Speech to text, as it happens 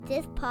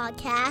this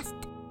podcast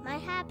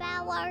might have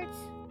bad words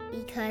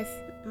because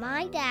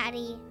my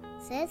daddy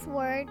says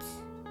words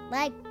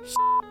like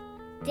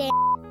damn,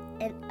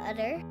 and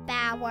other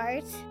bad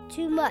words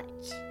too much.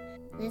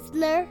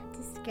 Listener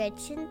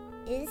discretion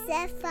is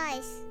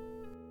advised.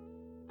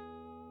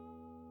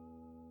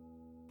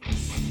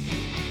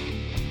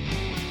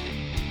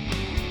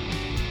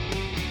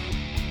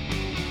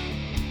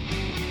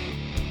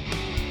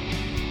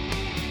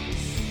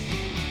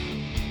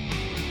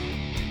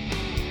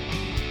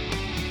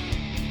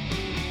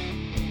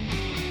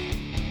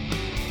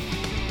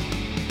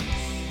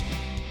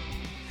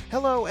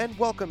 Hello and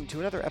welcome to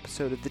another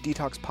episode of the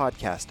DTALKS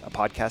Podcast, a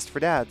podcast for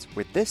dads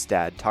where this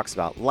dad talks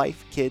about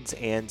life, kids,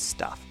 and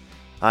stuff.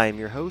 I am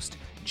your host,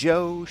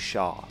 Joe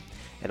Shaw.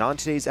 And on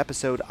today's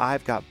episode,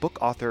 I've got book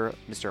author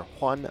Mr.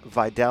 Juan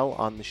Vidal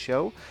on the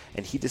show,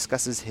 and he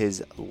discusses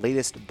his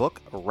latest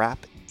book,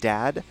 Rap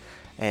Dad.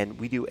 And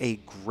we do a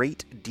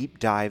great deep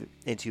dive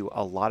into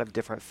a lot of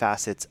different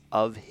facets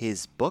of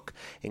his book,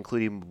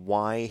 including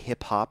why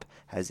hip-hop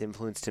has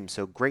influenced him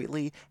so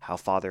greatly, how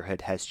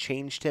fatherhood has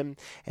changed him,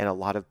 and a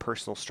lot of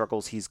personal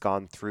struggles he's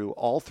gone through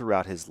all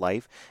throughout his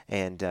life,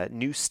 and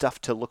new stuff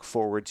to look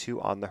forward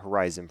to on the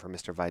horizon for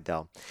Mr.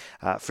 Vidal.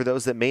 For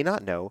those that may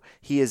not know,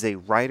 he is a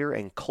writer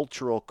and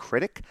cultural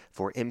critic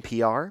for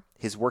NPR.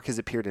 His work has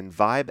appeared in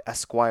Vibe,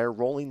 Esquire,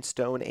 Rolling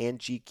Stone, and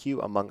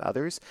GQ, among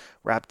others.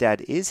 Rap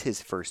Dad is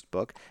his first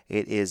book.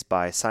 It is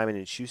by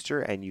Simon &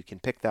 Schuster, and you can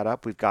pick that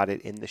up. We've got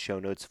it in the show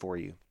notes for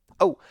you.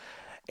 Oh,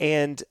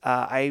 and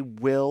I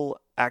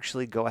will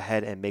actually go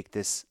ahead and make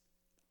this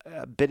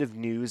a bit of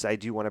news. I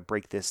do want to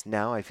break this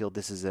now. I feel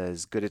this is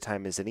as good a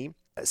time as any.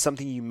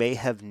 Something you may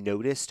have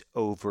noticed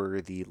over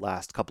the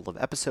last couple of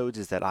episodes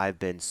is that I've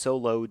been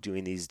solo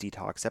doing these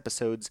detox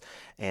episodes,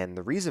 and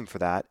the reason for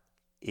that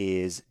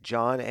is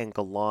John and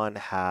Galan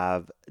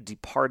have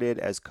departed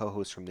as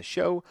co-hosts from the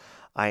show.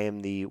 I am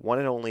the one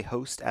and only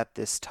host at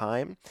this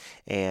time,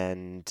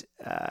 and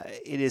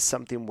it is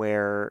something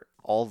where,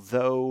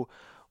 although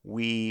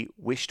we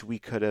wished we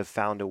could have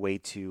found a way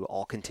to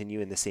all continue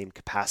in the same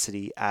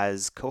capacity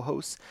as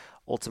co-hosts,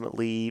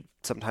 ultimately,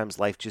 sometimes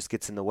life just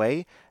gets in the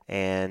way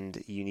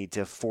and you need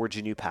to forge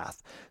a new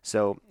path.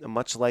 So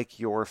much like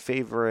your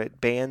favorite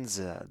bands,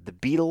 the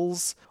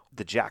Beatles,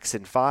 the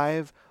Jackson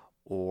 5,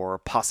 or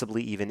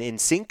possibly even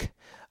NSYNC,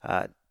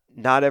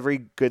 not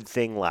every good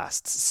thing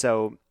lasts.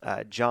 So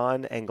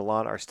John and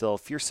Galan are still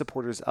fierce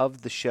supporters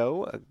of the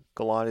show.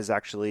 Galan is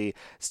actually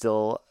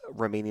still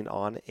remaining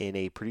on in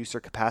a producer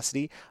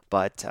capacity,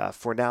 but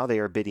for now they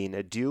are bidding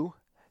adieu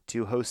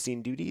to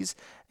hosting duties,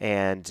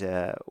 and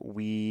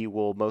we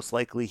will most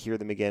likely hear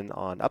them again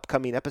on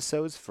upcoming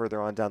episodes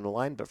further on down the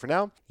line. But for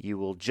now, you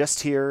will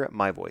just hear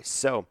my voice.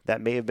 So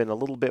that may have been a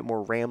little bit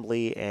more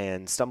rambly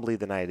and stumbly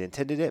than I had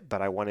intended it,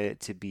 but I wanted it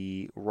to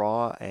be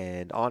raw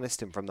and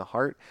honest and from the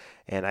heart.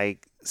 And I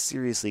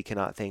seriously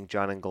cannot thank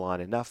John and Galan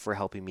enough for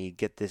helping me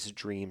get this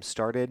dream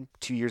started.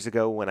 2 years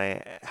ago, when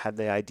I had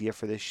the idea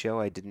for this show,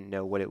 I didn't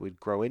know what it would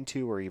grow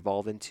into or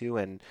evolve into,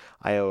 and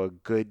I owe a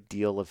good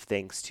deal of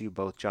thanks to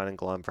both John and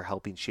Galan for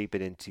helping shape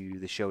it into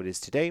the show it is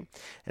today,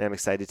 and I'm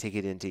excited to take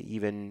it into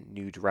even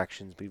new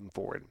directions moving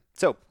forward.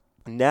 So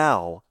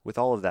now, with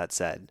all of that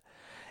said,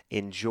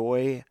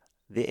 enjoy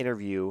the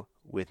interview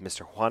with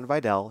Mr. Juan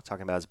Vidal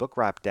talking about his book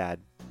Rap Dad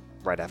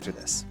right after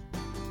this.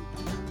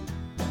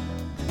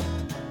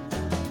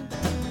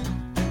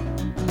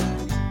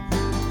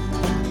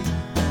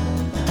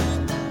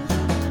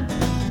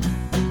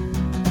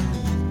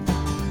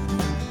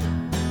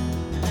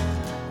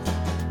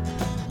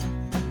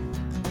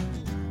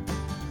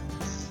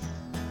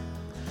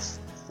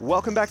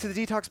 Welcome back to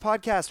the DTALKS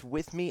Podcast.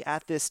 With me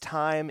at this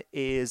time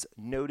is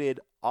noted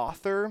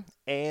author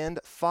and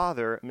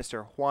father,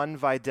 Mr. Juan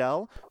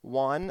Vidal.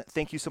 Juan,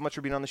 thank you so much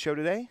for being on the show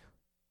today.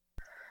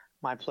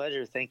 My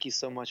pleasure. Thank you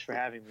so much for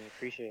having me.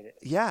 Appreciate it.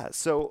 Yeah,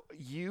 so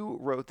you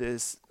wrote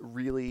this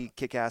really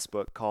kick-ass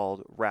book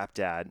called Rap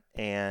Dad,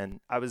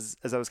 and as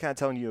I was kind of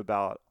telling you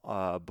about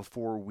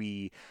before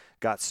we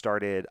got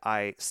started,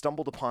 I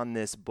stumbled upon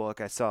this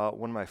book. I saw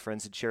one of my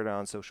friends had shared it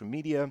on social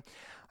media.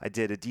 I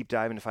did a deep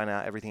dive to find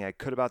out everything I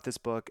could about this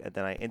book, and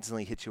then I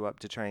instantly hit you up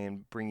to try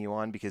and bring you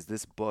on because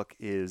this book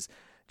is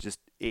just,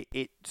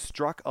 it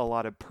struck a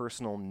lot of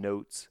personal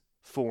notes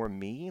for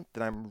me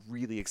that I'm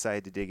really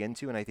excited to dig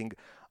into, and I think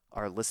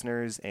our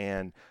listeners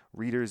and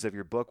readers of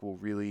your book will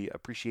really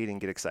appreciate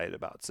and get excited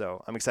about.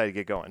 So I'm excited to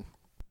get going.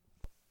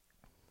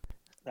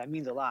 That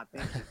means a lot.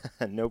 Thank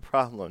you. No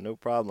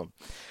problem.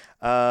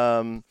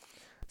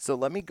 So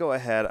let me go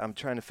ahead. I'm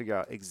trying to figure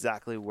out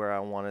exactly where I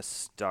want to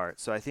start.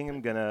 So I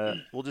think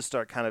we'll just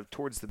start kind of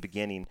towards the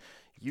beginning.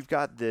 You've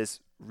got this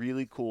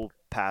really cool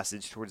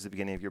passage towards the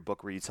beginning of your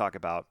book where you talk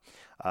about,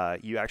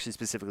 you actually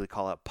specifically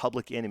call out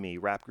Public Enemy,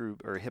 rap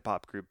group or hip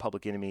hop group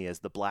Public Enemy, as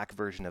the black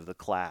version of the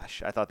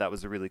Clash. I thought that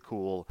was a really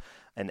cool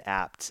and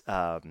apt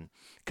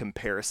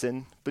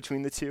comparison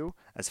between the two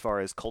as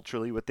far as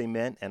culturally what they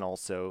meant and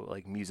also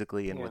like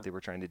musically and what they were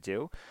trying to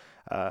do.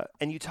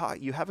 And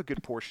you have a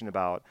good portion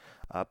about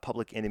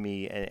Public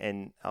Enemy,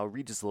 and I'll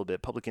read just a little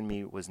bit. Public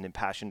Enemy was an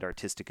impassioned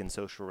artistic and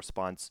social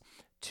response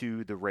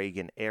to the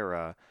Reagan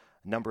era.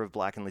 A number of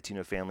Black and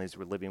Latino families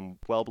were living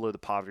well below the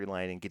poverty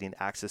line, and getting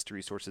access to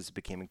resources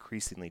became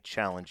increasingly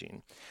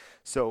challenging.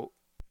 So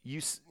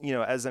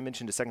as I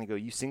mentioned a second ago,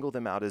 you singled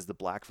them out as the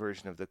Black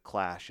version of the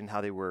Clash and how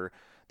they were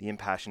the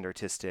impassioned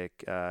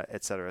artistic,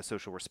 et cetera,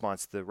 social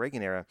response to the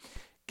Reagan era.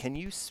 Can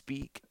you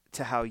speak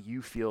to how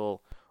you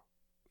feel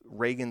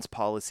Reagan's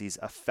policies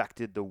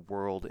affected the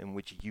world in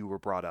which you were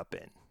brought up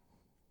in?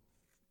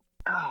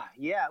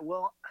 Yeah.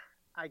 Well,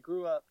 I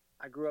grew up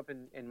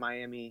in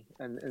Miami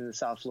and in the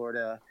South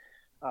Florida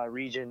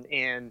region,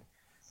 and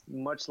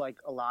much like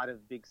a lot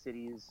of big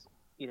cities,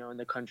 in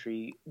the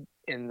country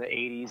in the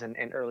 80s and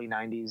early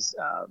 90s,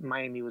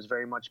 Miami was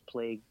very much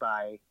plagued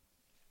by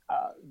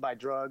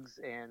drugs,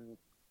 and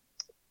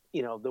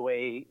the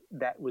way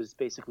that was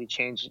basically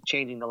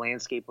changing the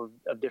landscape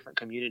of different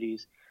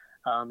communities.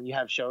 You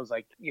have shows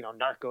like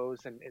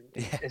Narcos and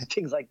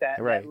things like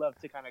that right. that love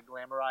to kind of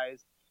glamorize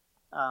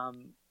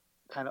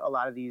kind of a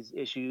lot of these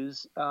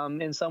issues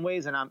in some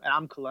ways. And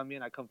I'm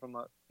Colombian. I come from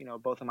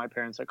both of my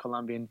parents are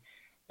Colombian,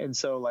 and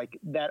so like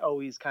that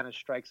always kind of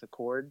strikes a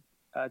chord.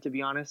 To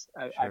be honest,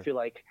 I feel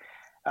like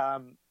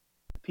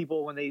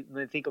people when they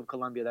think of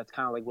Colombia, that's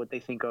kind of like what they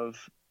think of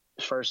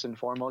first and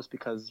foremost,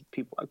 because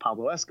people like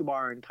Pablo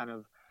Escobar and kind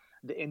of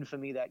the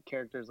infamy that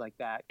characters like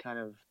that kind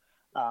of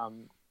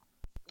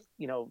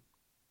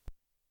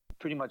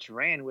pretty much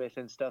ran with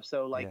and stuff.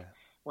 So like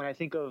when I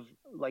think of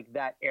like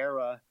that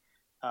era,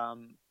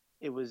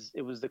 it was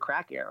the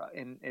crack era,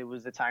 and it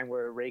was the time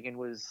where Reagan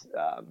was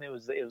it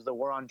was the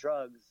war on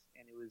drugs,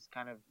 and it was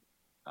kind of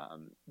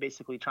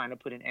basically trying to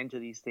put an end to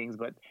these things.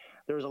 But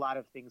there was a lot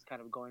of things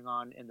kind of going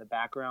on in the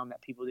background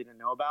that people didn't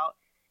know about,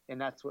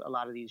 and that's what a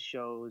lot of these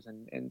shows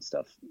and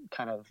stuff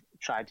kind of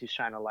tried to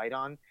shine a light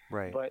on.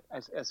 Right. But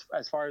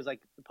as far as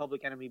like the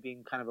Public Enemy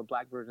being kind of a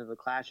Black version of the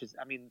Clash,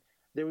 I mean,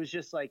 there was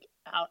just like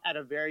at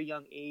a very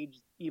young age,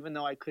 even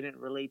though I couldn't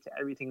relate to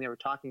everything they were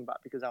talking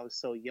about because I was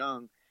so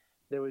young,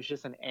 there was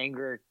just an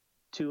anger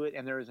to it,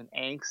 and there was an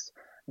angst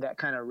that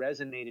kind of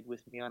resonated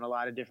with me on a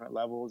lot of different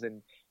levels.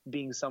 And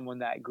being someone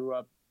that grew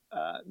up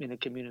in a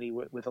community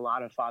with a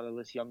lot of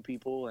fatherless young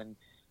people, and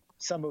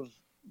some of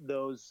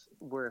those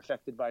were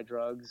affected by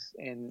drugs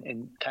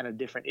and kind of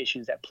different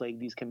issues that plague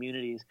these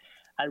communities,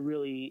 I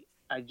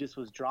just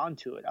was drawn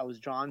to it. I was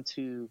drawn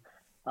to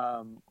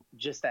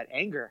just that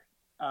anger.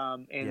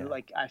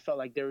 Like I felt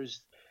like there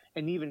was,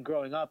 and even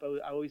growing up,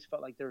 I always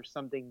felt like there was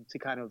something to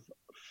kind of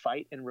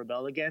fight and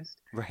rebel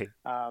against. Right.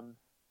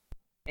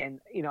 And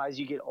as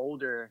you get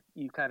older,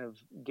 you kind of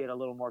get a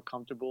little more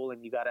comfortable,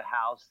 and you got a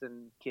house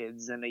and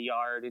kids and a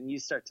yard, and you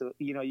start to,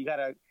 you got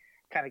to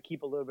kind of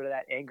keep a little bit of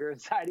that anger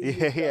inside of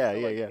you.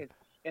 Yeah.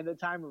 In the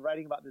time of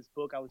writing about this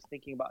book, I was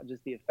thinking about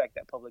just the effect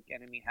that Public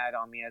Enemy had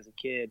on me as a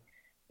kid,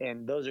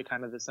 and those are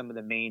kind of some of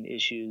the main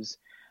issues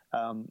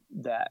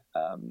that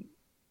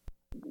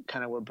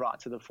kind of were brought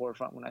to the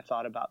forefront when I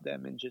thought about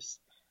them, and just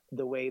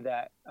the way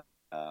that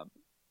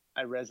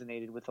I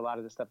resonated with a lot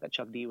of the stuff that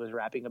Chuck D was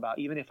rapping about,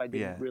 even if I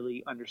didn't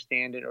really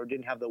understand it or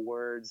didn't have the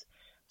words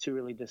to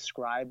really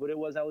describe what it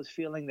was I was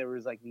feeling. There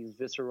was like these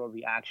visceral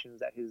reactions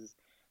that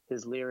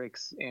his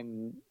lyrics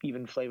and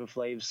even Flava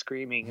Flav's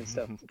screaming and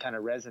stuff kind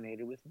of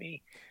resonated with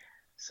me.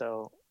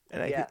 So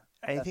I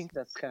think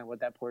that's kind of what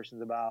that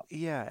portion's about.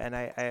 Yeah, and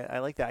I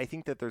like that. I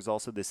think that there's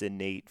also this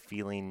innate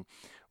feeling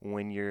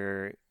when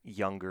you're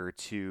younger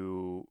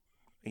to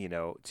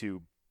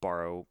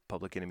borrow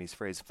Public Enemy's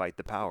phrase, fight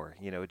the power.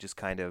 It just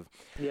kind of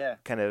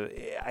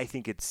I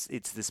think it's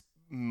this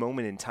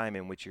moment in time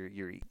in which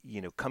you're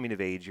coming of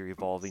age, you're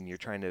evolving, you're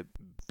trying to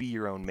be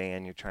your own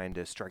man, you're trying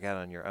to strike out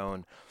on your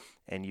own,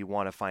 and you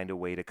want to find a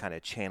way to kind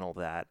of channel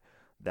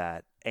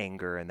that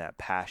anger and that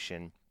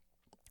passion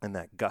and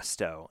that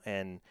gusto.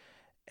 And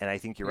I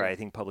think you're right. I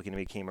think Public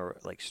Enemy came out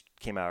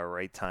at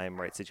right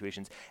time, right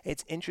situations.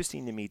 It's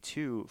interesting to me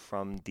too,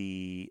 from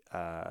the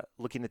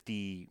looking at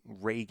the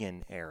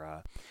Reagan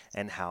era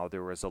and how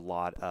there was a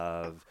lot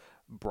of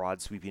broad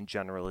sweeping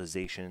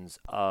generalizations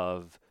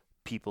of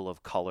people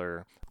of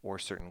color or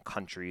certain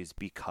countries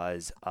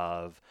because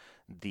of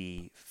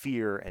the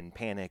fear and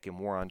panic and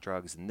war on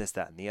drugs and this,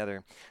 that, and the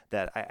other,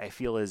 that I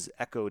feel is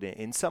echoed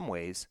in some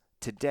ways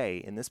today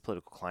in this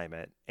political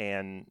climate.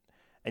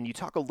 And you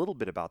talk a little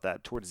bit about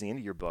that towards the end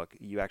of your book.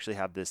 You actually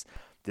have this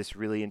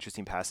really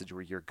interesting passage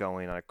where you're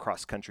going on a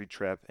cross-country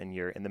trip, and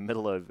you're in the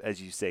middle of, as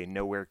you say,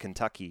 nowhere,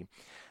 Kentucky.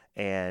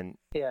 And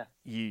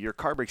your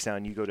car breaks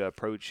down. You go to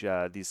approach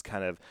these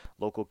kind of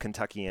local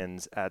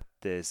Kentuckians at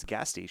this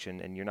gas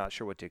station, and you're not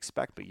sure what to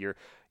expect. But you're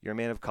a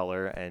man of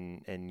color,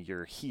 and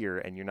you're here,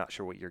 and you're not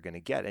sure what you're going to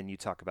get. And you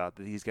talk about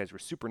that these guys were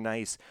super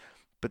nice,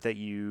 but that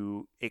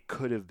it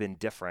could have been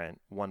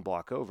different one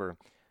block over.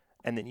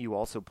 And then you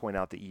also point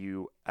out that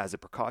you, as a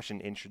precaution,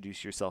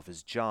 introduce yourself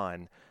as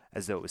John,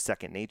 as though it was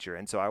second nature.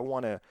 And so I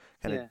want to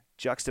kind of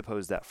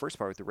juxtapose that first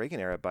part with the Reagan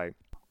era by,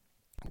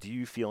 do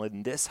you feel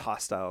in this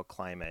hostile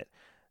climate,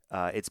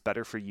 it's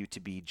better for you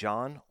to be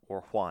John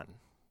or Juan?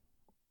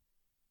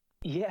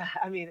 Yeah,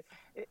 I mean,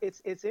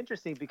 it's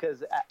interesting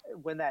because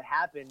when that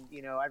happened,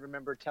 I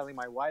remember telling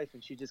my wife,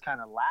 and she just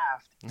kind of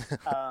laughed.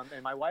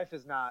 And my wife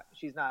is not,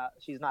 she's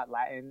not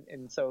Latin,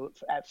 and so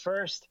at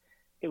first,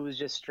 it was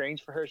just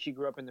strange for her. She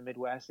grew up in the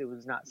Midwest. It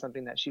was not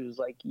something that she was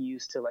like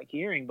used to like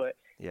hearing, but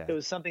Yeah. it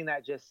was something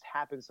that just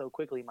happened so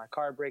quickly. My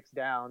car breaks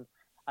down.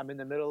 I'm in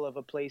the middle of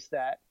a place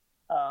that,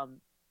 um,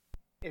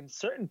 in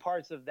certain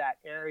parts of that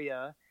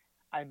area,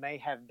 I may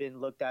have been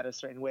looked at a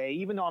certain way,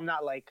 even though I'm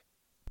not like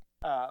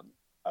um,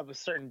 of a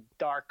certain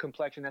dark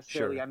complexion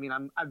necessarily. Sure. I mean,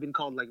 I've been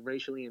called like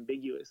racially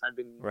ambiguous. I've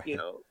been, Right.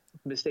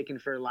 mistaken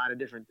for a lot of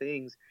different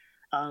things.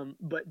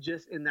 But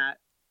just in that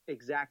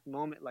exact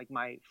moment, like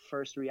my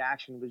first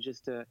reaction was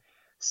just to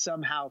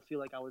somehow feel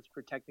like I was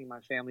protecting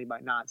my family by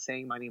not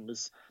saying my name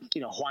was,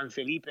 Juan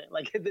Felipe.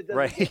 Like it doesn't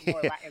Right. get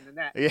more Latin than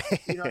that. Yeah.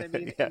 You know what I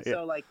mean? Yeah. And Yeah.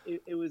 so like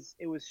it was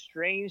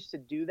strange to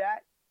do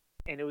that,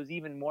 and it was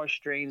even more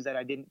strange that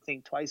I didn't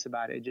think twice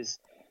about it.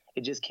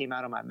 It just came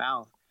out of my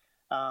mouth.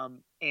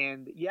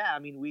 And yeah, I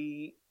mean,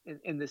 we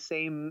in the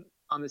same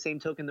on the same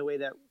token, the way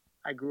that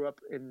I grew up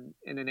in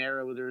an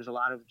era where there was a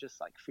lot of just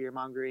like fear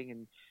mongering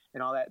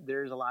and all that.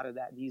 There's a lot of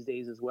that these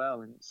days as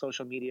well. And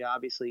social media,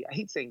 obviously, I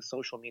hate saying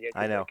social media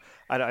I because know. like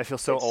I know. I feel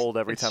so old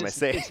every time I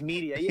say it's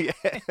media, it.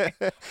 yeah,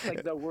 Yeah.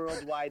 like the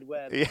World Wide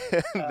Web. Yeah.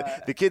 Uh,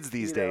 The kids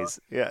these you know, days.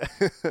 Yeah.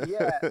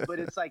 yeah, but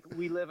it's like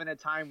we live in a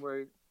time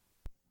where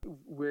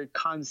we're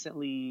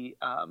constantly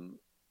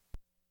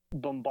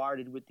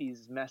bombarded with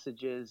these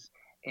messages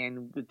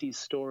and with these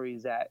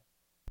stories that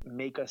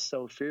make us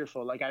so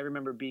fearful. Like I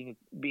remember being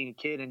a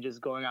kid and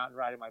just going out and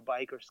riding my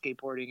bike or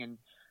skateboarding and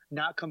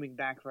not coming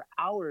back for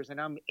hours.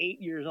 And I'm 8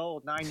 years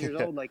old, 9 years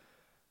old. Like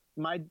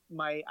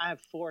I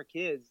have four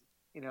kids,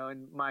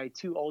 and my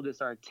two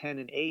oldest are 10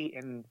 and 8,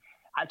 and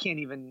I can't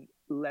even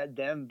let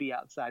them be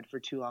outside for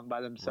too long by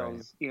Right.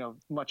 themselves,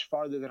 much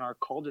farther than our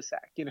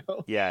cul-de-sac,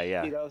 Yeah.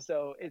 Yeah.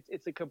 so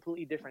it's a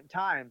completely different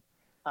time.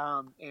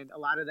 And a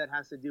lot of that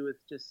has to do with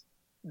just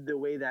the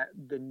way that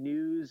the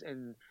news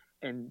and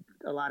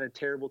a lot of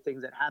terrible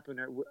things that happen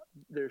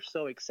they're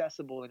so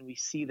accessible and we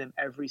see them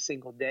every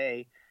single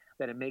day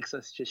that it makes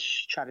us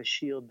just try to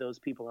shield those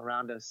people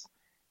around us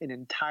in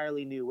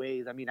entirely new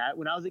ways. I mean,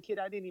 when I was a kid,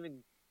 I didn't even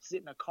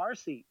sit in a car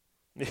seat.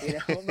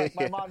 Like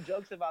my Yeah. mom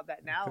jokes about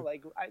that now.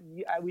 Like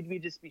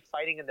we'd just be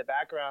fighting in the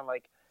background,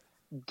 like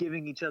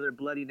giving each other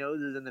bloody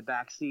noses in the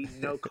back seat,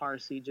 no car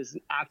seat, just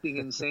acting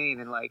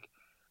insane. And like,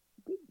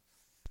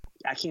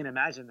 I can't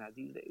imagine that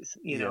these days,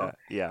 Yeah.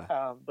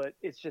 Yeah. But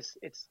it's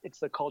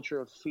the culture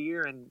of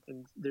fear,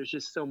 and there's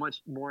just so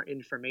much more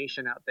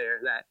information out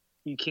there that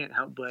you can't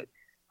help but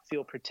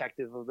feel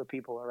protective of the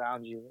people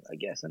around you, I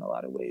guess, in a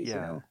lot of ways.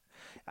 Yeah.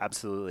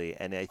 Absolutely.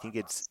 And I think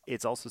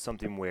it's also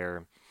something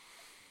where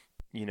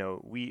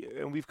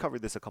we've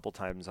covered this a couple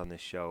times on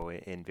this show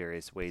in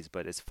various ways,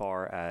 but as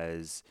far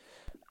as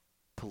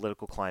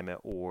political climate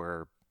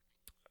or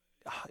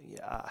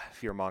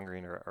fear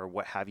mongering or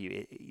what have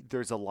you,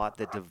 there's a lot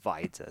that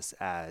divides us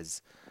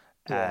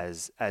Yeah.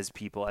 as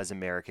people, as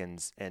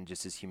Americans, and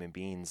just as human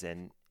beings,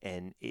 and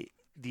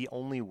the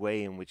only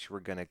way in which we're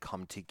going to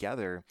come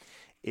together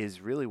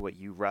is really what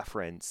you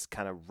reference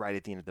kind of right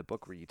at the end of the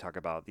book, where you talk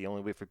about the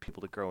only way for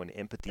people to grow in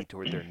empathy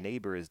toward their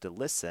neighbor is to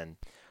listen,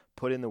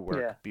 put in the Yeah.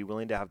 work, be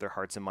willing to have their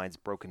hearts and minds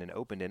broken and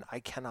opened. And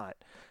I cannot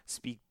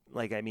speak,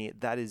 like, I mean,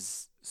 that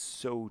is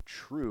so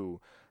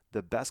true.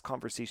 The best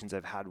conversations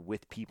I've had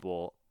with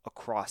people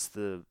across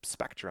the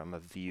spectrum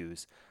of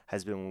views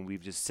has been when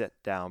we've just sat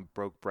down,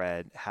 broke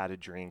bread, had a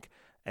drink,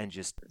 and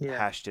just Yeah.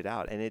 hashed it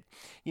out. And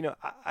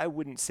I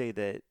wouldn't say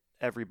that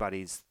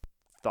everybody's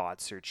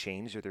thoughts are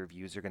changed or their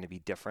views are going to be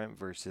different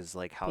versus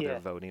like how they're Yeah.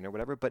 voting or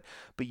whatever, but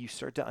you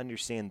start to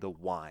understand the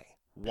why.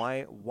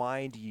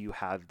 Why do you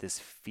have this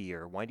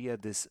fear? Why do you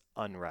have this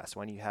unrest?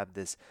 Why do you have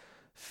this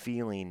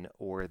feeling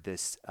or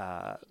this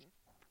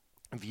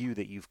view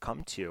that you've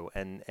come to?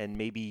 And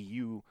maybe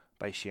you,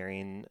 by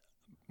sharing,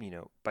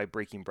 by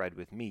breaking bread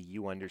with me,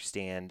 you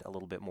understand a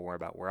little bit more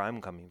about where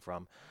I'm coming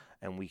from,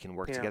 and we can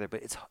work Yeah. together.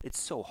 But it's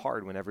so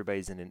hard when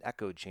everybody's in an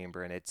echo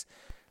chamber, and it's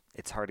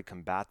hard to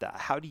combat that.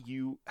 How do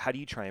you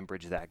try and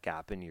bridge that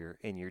gap in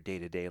your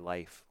day-to-day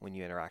life when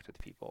you interact with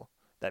people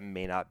that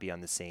may not be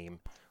on the same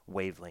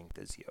wavelength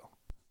as you?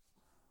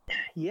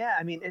 Yeah.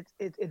 I mean,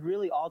 it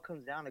really all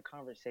comes down to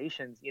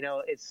conversations.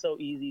 It's so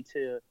easy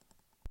to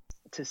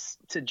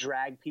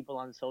drag people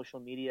on social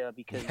media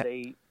because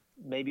Yeah.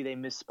 maybe they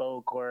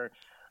misspoke or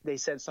they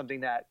said something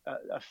that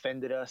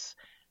offended us.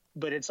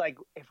 But it's like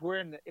if we're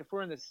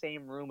in the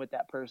same room with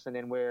that person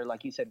and we're,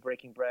 like you said,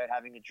 breaking bread,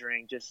 having a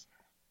drink, just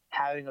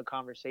having a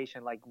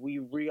conversation, like we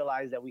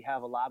realize that we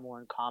have a lot more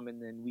in common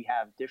than we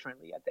have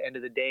differently. At the end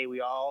of the day,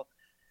 we all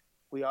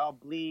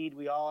bleed,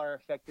 we all are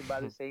affected by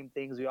the same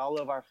things, we all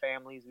love our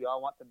families, we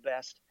all want the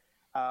best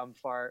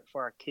for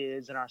our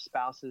kids and our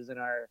spouses and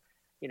our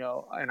and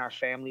our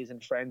families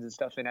and friends and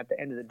stuff. And at the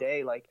end of the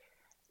day, like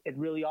it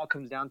really all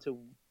comes down to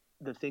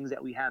the things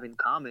that we have in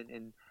common.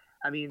 And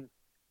I mean,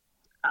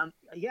 I'm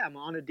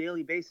on a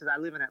daily basis. I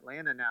live in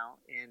Atlanta now,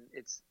 and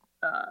it's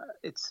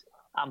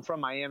I'm from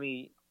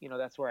Miami,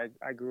 that's where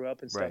I grew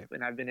up and stuff. Right.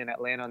 And I've been in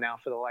Atlanta now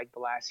for the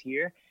last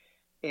year.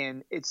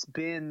 And it's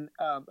been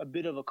a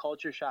bit of a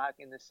culture shock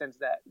in the sense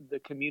that the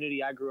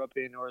community I grew up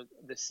in, or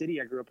the city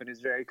I grew up in,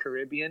 is very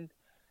Caribbean.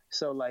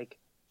 So like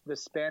the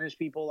Spanish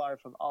people are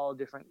from all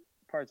different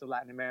parts of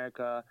Latin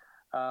America.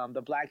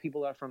 The black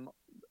people are from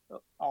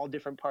all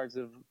different parts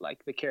of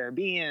like the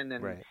Caribbean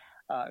and Right.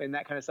 And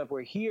that kind of stuff.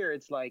 Where here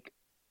it's like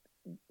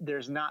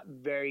there's not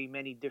very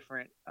many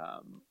different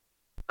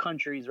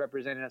countries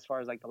represented as far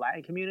as like the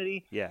Latin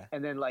community. Yeah.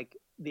 And then like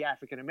the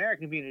African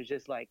American community is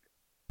just like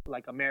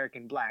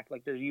American black.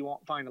 Like you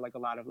won't find like a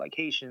lot of like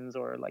Haitians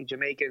or like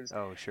Jamaicans.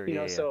 Oh, sure. You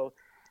know, Yeah. so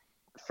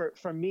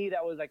for me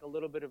that was like a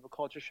little bit of a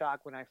culture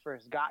shock when I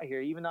first got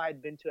here, even though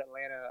I'd been to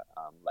Atlanta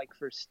like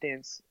for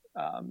stints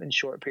in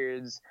short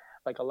periods,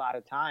 like a lot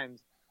of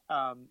times.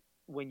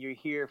 When you're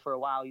here for a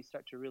while, you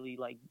start to really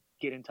like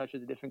get in touch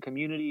with the different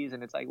communities,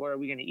 and it's like, what are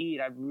we going to eat?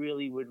 I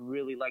would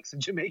really like some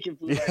Jamaican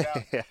food right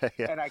now.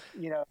 Yeah. And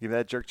give me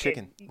that jerk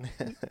chicken.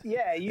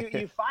 Yeah,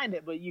 you find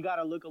it, but you got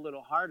to look a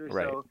little harder.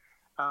 Right. So,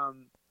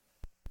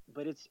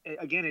 but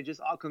it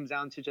just all comes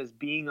down to just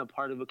being a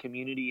part of a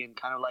community and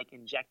kind of like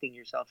injecting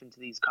yourself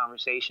into these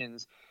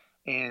conversations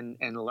and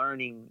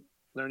learning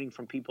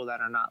from people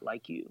that are not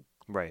like you.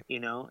 Right.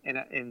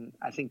 And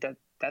I think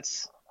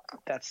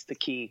that's the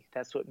key.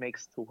 That's what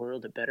makes the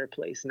world a better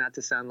place. Not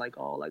to sound like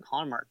all like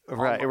Hallmark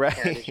Right.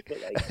 Heritage, but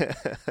like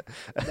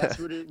that's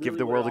what it really, give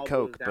the world a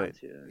Coke, but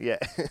yeah.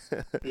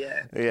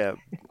 Yeah.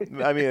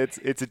 I mean,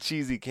 it's a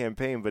cheesy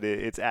campaign, but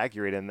it's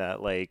accurate in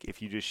that like if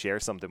you just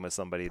share something with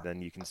somebody,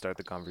 then you can start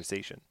the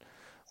conversation.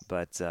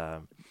 But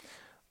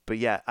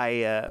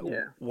yeah,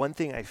 one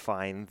thing I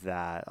find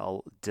that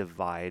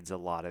divides a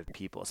lot of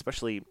people,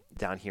 especially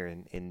down here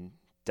in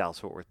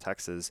Dallas-Fort Worth,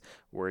 Texas,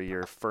 where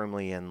you're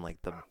firmly in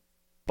like the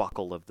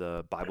buckle of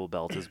the Bible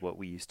Belt is what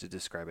we used to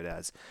describe it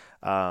as,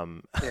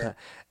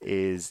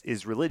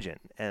 is religion.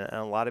 And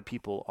a lot of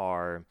people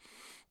are,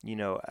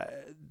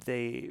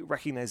 they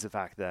recognize the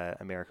fact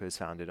that America is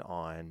founded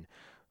on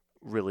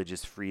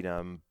religious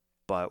freedom,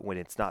 but when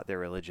it's not their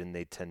religion,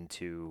 they tend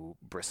to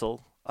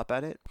bristle up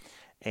at it.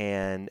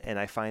 And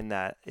I find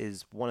that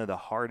is one of the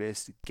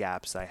hardest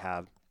gaps I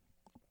have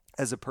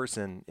as a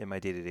person in my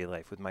day-to-day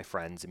life with my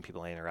friends and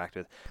people I interact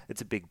with.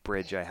 It's a big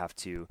bridge I have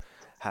to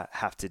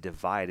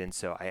divide. And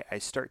so I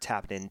start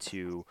tapping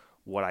into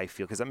what I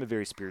feel, because I'm a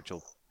very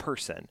spiritual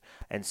person.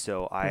 And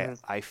so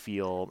I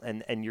feel,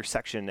 and your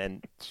section,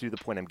 and to the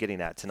point I'm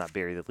getting at, to not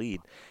bury the lead,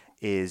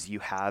 is you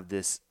have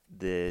this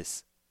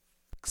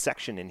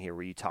section in here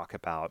where you talk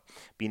about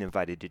being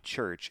invited to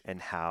church and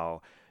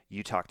how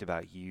you talked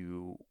about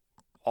you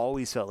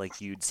always felt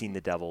like you'd seen the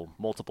devil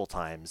multiple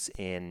times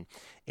in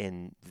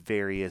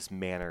various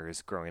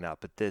manners growing up,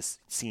 but this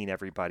seeing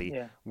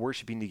everybody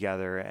worshiping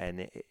together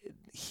and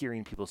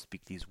hearing people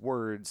speak these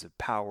words of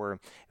power,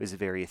 it was a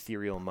very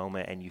ethereal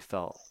moment, and you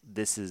felt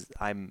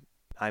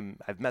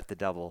I've met the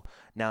devil,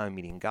 now I'm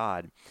meeting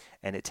God.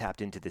 And it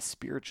tapped into this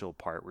spiritual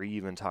part where you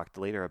even talked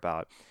later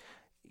about,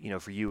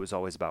 for you it was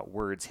always about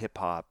words. Hip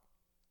hop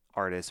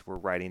artists were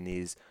writing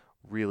these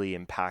really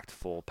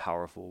impactful,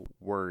 powerful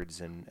words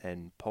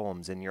and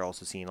poems, and you're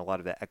also seeing a lot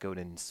of that echoed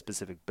in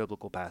specific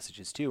biblical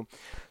passages too.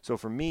 So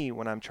for me,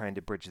 when I'm trying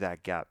to bridge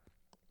that gap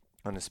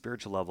on a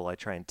spiritual level, I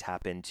try and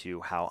tap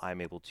into how I'm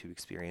able to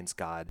experience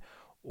God,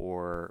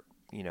 or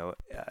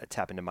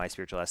tap into my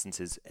spiritual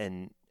essences.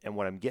 And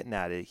what I'm getting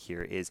at it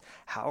here is,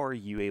 how are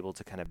you able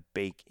to kind of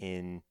bake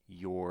in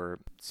your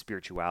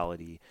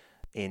spirituality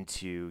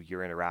into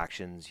your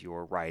interactions,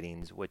 your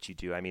writings, what you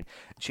do? I mean,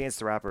 Chance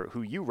the Rapper,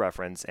 who you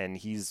reference, and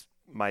he's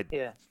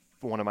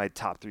one of my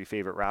top 3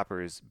 favorite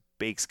rappers,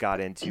 bakes God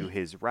into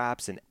his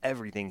raps and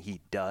everything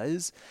he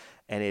does.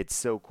 And it's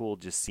so cool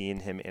just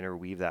seeing him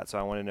interweave that. So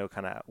I want to know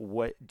kind of,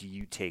 what do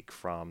you take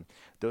from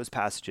those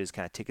passages,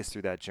 kind of take us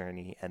through that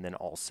journey, and then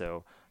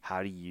also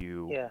how do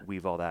you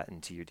weave all that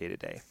into your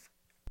day-to-day?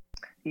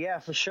 Yeah,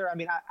 for sure. I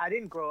mean, I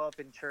didn't grow up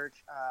in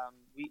church.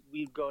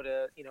 We'd go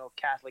to,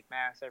 Catholic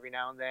mass every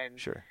now and then.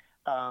 Sure.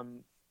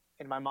 And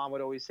my mom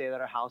would always say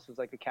that our house was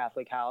like a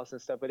Catholic house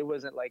and stuff, but it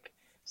wasn't like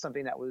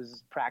something that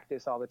was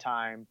practiced all the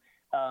time.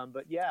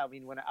 But yeah, I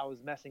mean, when I was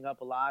messing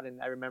up a lot,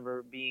 and I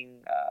remember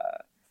being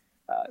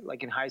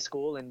like in high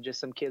school, and just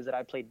some kids that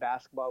I played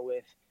basketball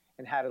with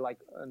and had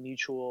a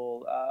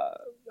mutual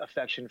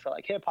affection for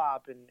like hip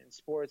hop and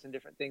sports and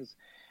different things.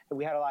 And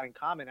we had a lot in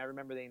common. I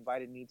remember they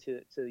invited me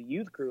to the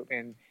youth group,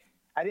 and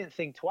I didn't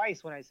think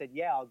twice when I said,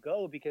 yeah, I'll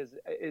go, because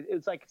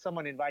it's like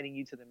someone inviting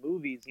you to the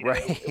movies.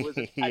 Right. It was,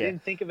 I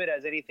didn't think of it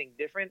as anything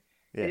different.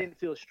 It didn't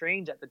feel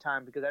strange at the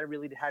time, because I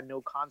really had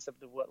no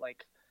concept of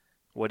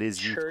what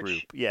is youth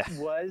group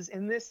was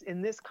in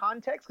this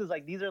context. Because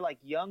like these are like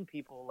young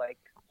people, like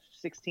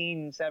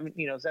 16,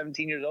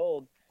 17 years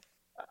old.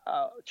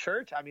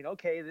 Church, I mean,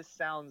 okay, this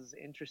sounds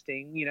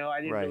interesting. I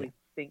didn't really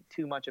think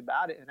too much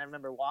about it. And I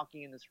remember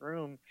walking in this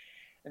room,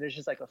 and there's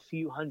just like a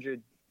few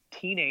hundred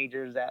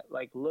teenagers that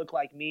like look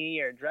like me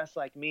or dress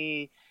like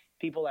me,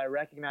 people I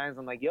recognize.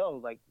 I'm like, yo,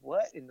 like,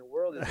 what in the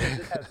world is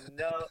this?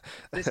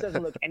 This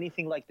doesn't look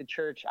anything like the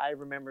church I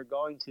remember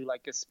going to,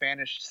 like a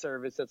Spanish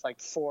service that's like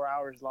 4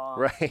 hours long.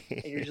 Right.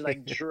 And you're just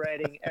like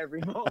dreading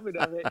every moment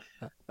of it,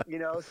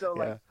 So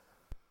like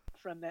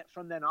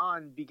from then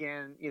on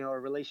began, a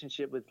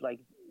relationship with like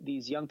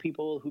these young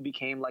people who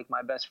became like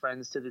my best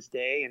friends to this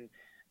day. And,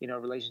 a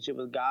relationship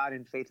with God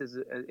and faith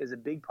is a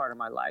big part of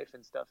my life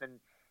and stuff. And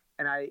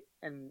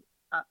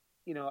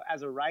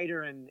as a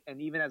writer and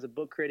even as a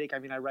book critic, I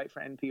mean, I write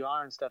for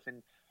NPR and stuff.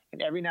 And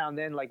every now and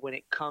then, like when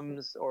it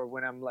comes or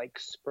when I'm like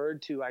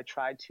spurred to, I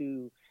try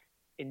to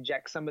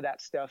inject some of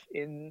that stuff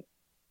in,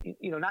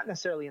 not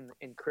necessarily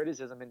in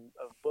criticism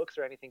of books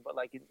or anything, but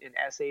like in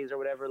essays or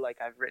whatever. Like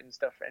I've written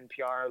stuff for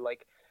NPR,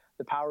 like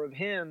the power of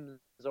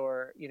hymns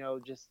or,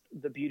 just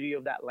the beauty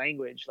of that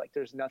language. Like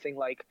there's nothing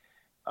like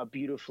a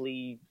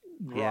beautifully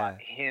wrought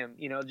hymn,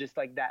 just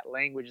like that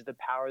language, the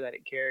power that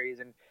it carries.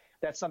 And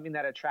that's something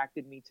that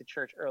attracted me to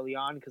church early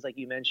on. Cause like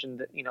you mentioned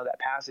that, that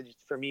passage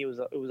for me, it was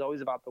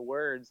always about the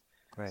words.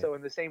 Right. So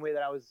in the same way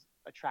that I was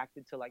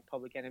attracted to like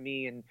Public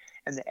Enemy and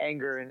the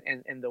anger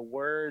and the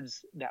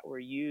words that were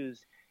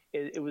used,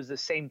 it was the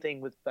same thing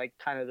with like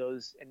kind of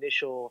those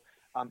initial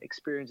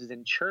experiences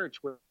in church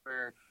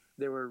where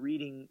they were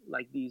reading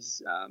like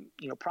these,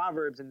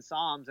 Proverbs and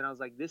Psalms. And I was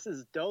like, this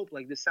is dope.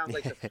 Like, this sounds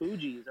like the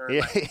Fugees or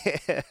like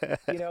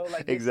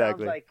this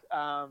exactly. sounds like,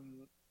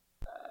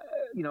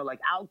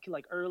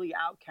 like early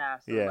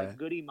Outcasts or like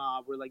Goody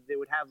Mob, where like they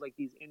would have like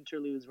these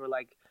interludes where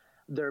like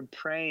they're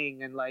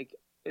praying and like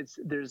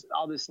there's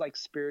all this like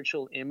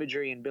spiritual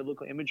imagery and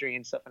biblical imagery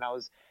and stuff. And I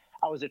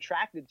was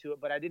attracted to it,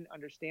 but I didn't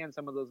understand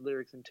some of those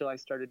lyrics until I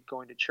started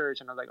going to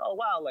church. And I was like, oh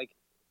wow, like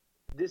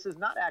this is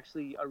not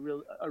actually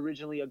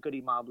originally a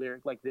Goody Mob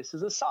lyric. Like this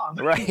is a song,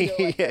 right?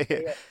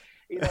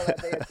 That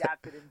they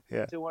adapted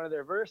into one of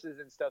their verses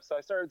and stuff. So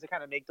I started to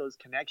kind of make those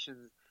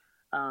connections,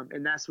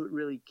 and that's what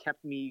really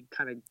kept me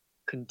kind of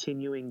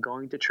continuing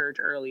going to church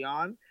early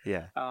on.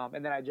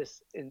 And then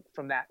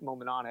from that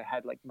moment on, I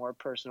had like more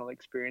personal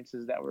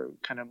experiences that were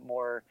kind of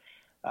more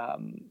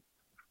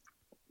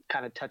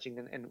kind of touching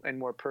in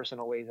more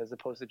personal ways, as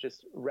opposed to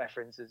just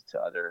references to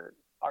other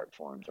art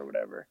forms or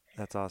whatever.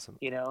 That's awesome.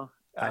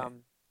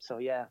 So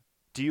yeah.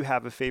 Do you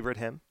have a favorite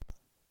hymn?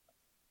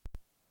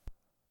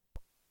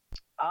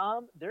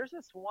 There's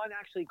this one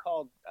actually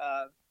called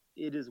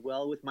It Is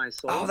Well With My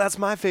Soul. Oh, that's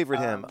my favorite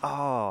hymn.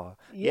 Oh,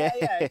 yeah.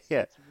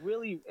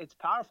 It's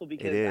powerful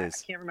because I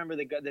can't remember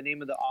the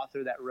name of the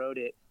author that wrote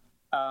it.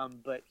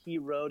 But he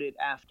wrote it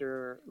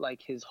after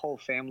like his whole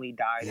family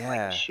died in like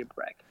a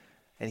shipwreck.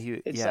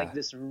 And it's like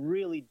this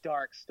really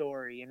dark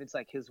story, and it's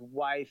like his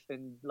wife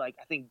and like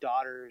I think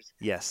daughters,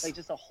 like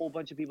just a whole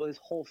bunch of people. His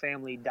whole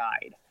family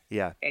died.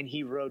 And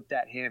he wrote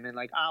that hymn, and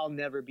like I'll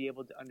never be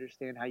able to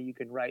understand how you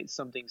can write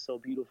something so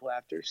beautiful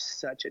after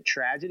such a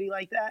tragedy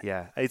like that.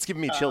 It's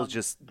giving me chills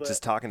just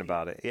talking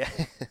about it.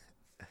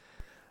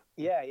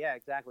 Yeah,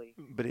 exactly.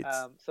 But it's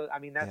so I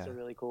mean that's a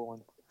really cool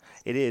one.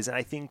 It is, and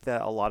I think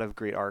that a lot of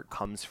great art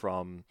comes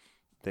from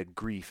the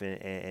grief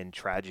and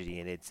tragedy,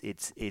 and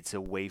it's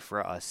a way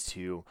for us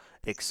to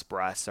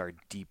express our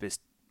deepest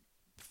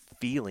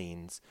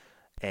feelings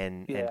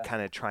and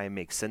kind of try and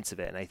make sense of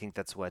it. And I think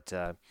that's what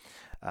the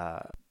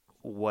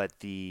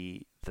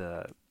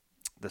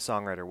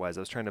songwriter was. I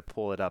was trying to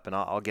pull it up, and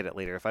I'll get it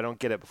later. If I don't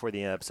get it before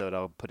the episode,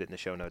 I'll put it in the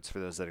show notes for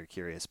those that are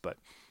curious. But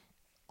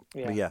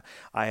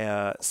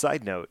I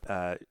side note,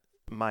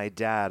 my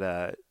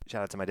dad,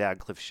 shout out to my dad,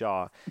 Cliff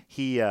Shaw.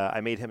 I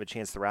made him a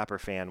Chance the Rapper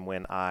fan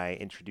when I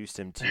introduced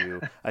him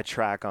to a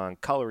track on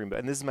Coloring Book.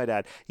 And this is my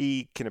dad.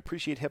 He can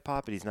appreciate hip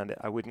hop, but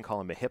I wouldn't call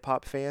him a hip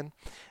hop fan.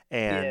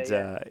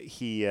 And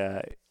he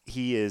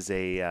is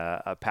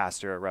a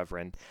pastor, a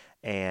reverend,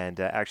 and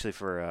actually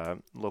for a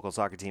local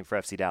soccer team for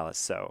FC Dallas.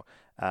 So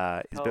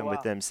he's been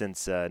with them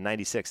since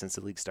 '96, since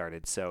the league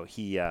started. So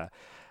he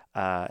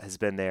has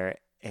been there.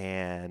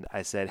 And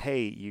I said,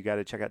 hey, you got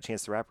to check out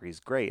Chance the Rapper. He's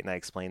great. And I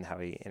explained how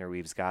he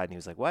interweaves God. And he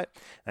was like, what?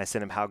 And I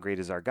sent him How Great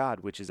Is Our God,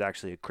 which is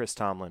actually a Chris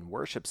Tomlin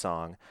worship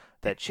song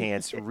that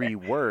Chance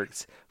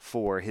reworked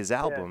for his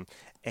album.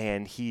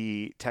 And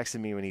he texted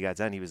me when he got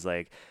done. He was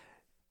like,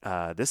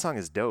 this song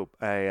is dope.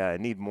 I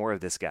need more of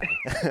this guy.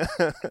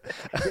 Did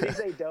he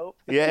say dope?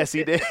 Yes,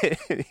 he did.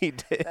 He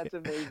did. That's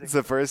amazing. It's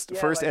the first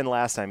and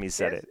last time he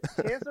said it.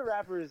 Chance the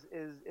Rapper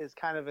is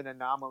kind of an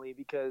anomaly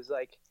because,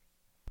 like,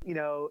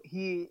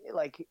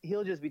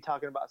 he'll just be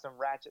talking about some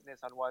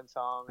ratchetness on one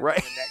song, and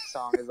the next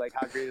song is like,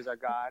 how great is our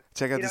God?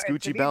 Check out this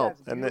Gucci belt,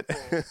 and then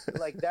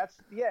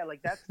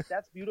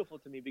that's beautiful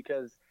to me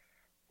because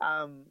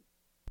I'm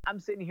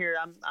sitting here,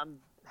 I'm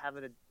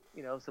having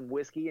some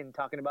whiskey and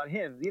talking about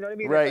him. You know what I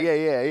mean? Right?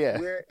 Yeah.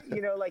 We're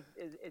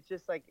it's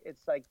just like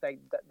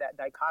that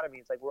dichotomy.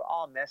 It's like we're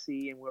all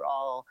messy and we're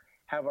all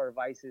have our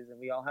vices and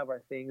we all have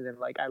our things, and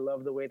like I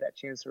love the way that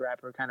Chance the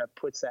Rapper kind of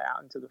puts that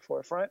out into the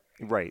forefront,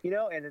 right?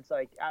 And it's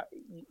like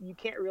you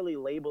can't really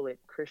label it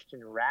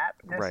Christian rap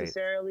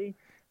necessarily,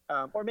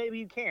 or maybe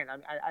you can.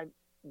 I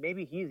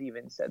maybe he's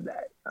even said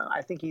that.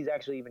 I think he's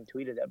actually even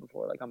tweeted that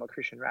before, like I'm a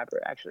Christian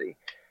rapper actually.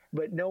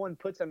 but no one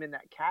puts him in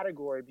that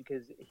category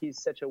because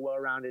he's such a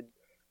well-rounded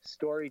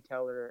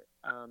storyteller,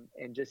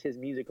 and just his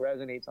music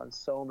resonates on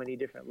so many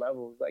different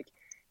levels. Like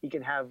he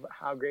can have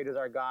How Great Is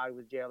Our God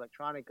with Jay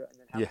Electronica and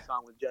then have a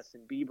song with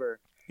Justin Bieber.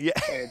 Yeah.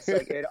 And it's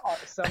like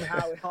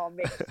somehow it all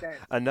makes sense.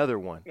 Another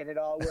one. And it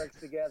all works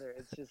together.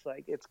 It's just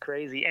like, it's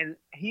crazy. And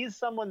he's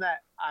someone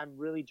that I'm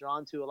really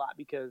drawn to a lot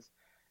because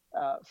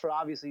for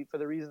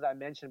the reasons I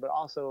mentioned, but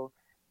also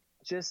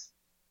just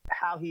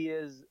how he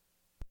is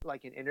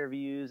like in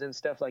interviews and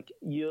stuff. Like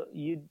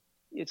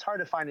it's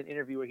hard to find an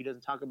interview where he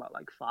doesn't talk about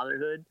like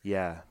fatherhood.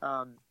 Yeah.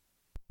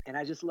 And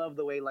I just love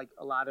the way like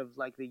a lot of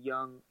like the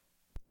young,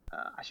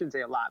 I shouldn't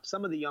say a lot,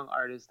 some of the young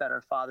artists that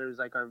are fathers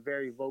like are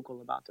very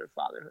vocal about their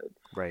fatherhood.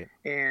 Right.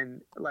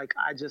 And like,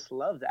 I just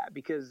love that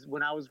because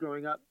when I was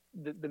growing up,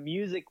 the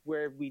music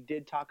where we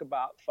did talk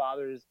about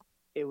fathers,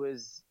 it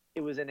was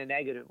in a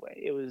negative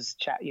way. It was,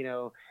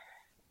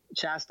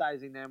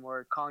 chastising them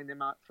or calling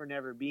them out for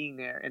never being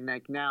there. And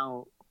like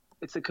now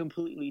it's a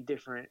completely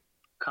different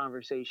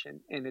conversation.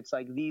 And it's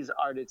like these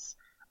artists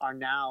are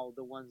now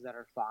the ones that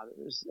are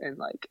fathers and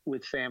like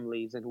with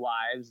families and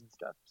wives and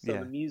stuff. So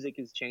the music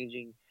is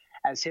changing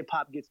as hip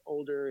hop gets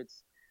older.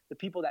 It's the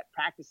people that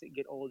practice it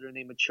get older and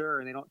they mature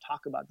and they don't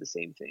talk about the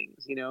same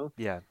things,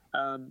 Yeah.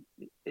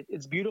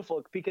 It's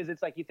beautiful because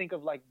it's like, you think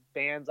of like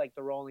bands like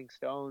the Rolling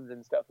Stones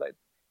and stuff like,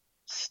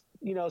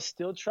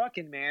 still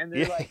trucking, man.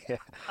 They're like,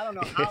 I don't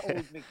know how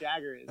old Mick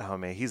Jagger is. Oh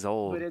man, he's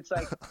old. But it's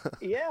like,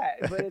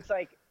 but it's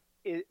like,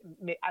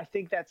 I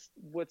think that's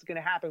what's going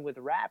to happen with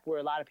rap, where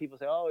a lot of people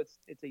say, oh,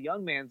 it's a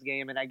young man's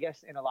game. And I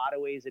guess in a lot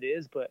of ways it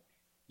is, but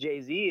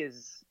Jay-Z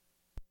is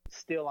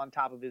still on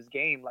top of his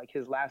game. Like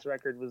his last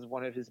record was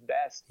one of his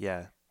best.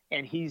 Yeah.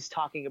 And he's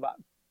talking about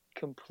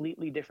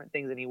completely different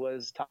things than he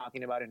was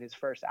talking about in his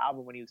first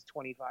album when he was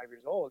 25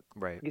 years old.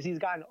 Right. Because he's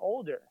gotten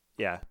older.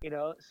 Yeah.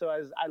 So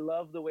as I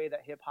love the way that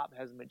hip hop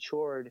has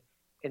matured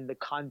and the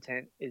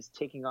content is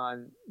taking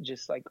on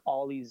just like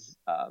all these,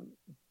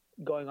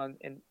 going on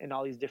in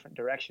all these different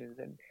directions.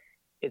 And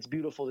it's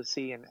beautiful to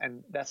see.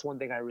 And that's one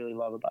thing I really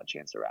love about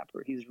Chance the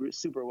Rapper. He's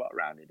super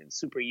well-rounded and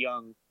super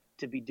young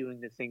to be doing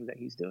the things that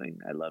he's doing.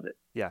 I love it.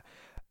 Yeah.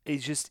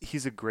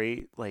 He's a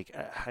great, like,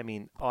 I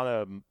mean, on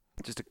a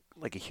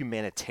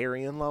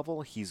humanitarian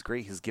level, he's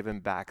great. He's given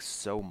back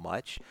so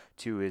much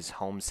to his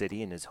home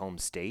city and his home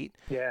state.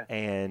 Yeah.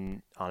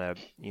 And on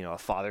a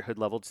fatherhood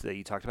level that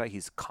you talked about,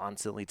 he's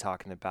constantly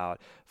talking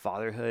about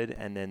fatherhood.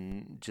 And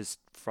then just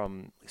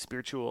from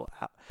spiritual,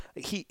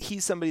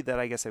 he's somebody that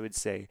I guess I would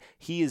say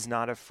he is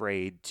not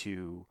afraid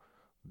to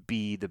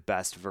be the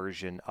best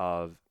version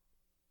of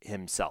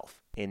himself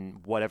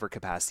in whatever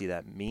capacity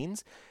that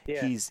means.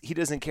 Yeah. He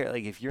doesn't care.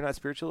 Like, if you're not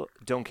spiritual,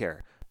 don't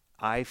care.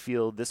 I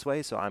feel this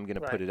way, so I'm going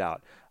to put it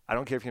out. I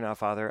don't care if you're not a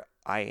father.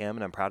 I am,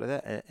 and I'm proud of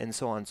that, and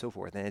so on and so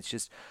forth. And it's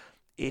just,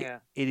 it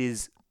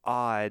is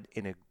odd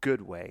in a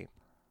good way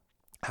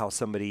how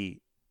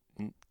somebody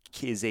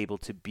is able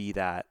to be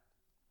that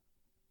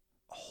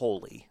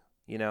holy,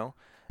 Yeah,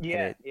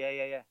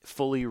 yeah.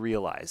 Fully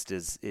realized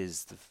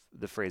is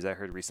the phrase I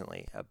heard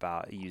recently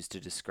about used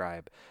to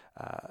describe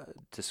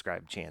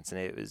Chance,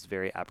 and it was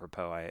very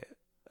apropos.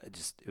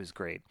 It was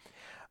great.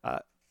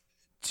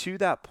 To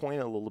that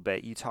point a little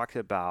bit, you talked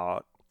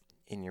about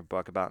in your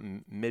book about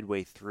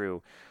midway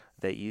through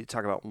that you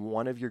talk about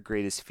one of your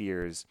greatest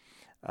fears,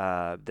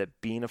 that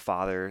being a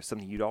father,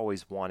 something you'd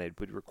always wanted,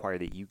 would require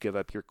that you give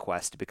up your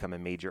quest to become a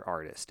major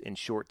artist. In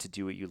short, to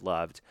do what you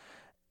loved,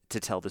 to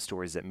tell the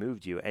stories that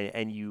moved you.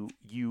 And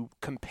you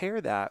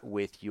compare that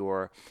with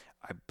your,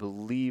 I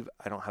believe,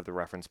 I don't have the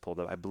reference pulled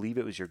up, I believe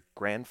it was your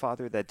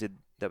grandfather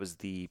that was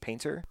the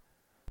painter.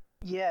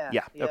 Yeah.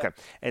 Okay.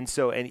 And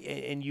so,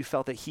 and you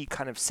felt that he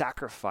kind of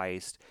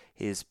sacrificed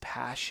his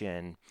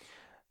passion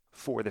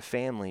for the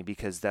family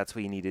because that's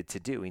what he needed to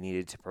do. He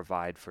needed to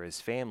provide for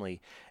his family.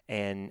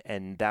 And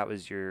that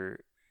was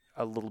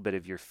a little bit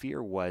of your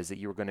fear, was that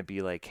you were going to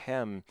be like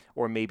him,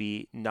 or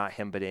maybe not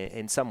him, but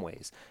in some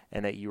ways,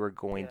 and that you were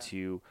going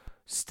to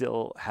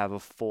still have a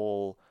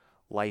full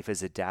life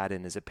as a dad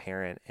and as a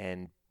parent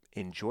and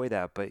enjoy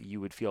that, but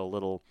you would feel a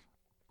little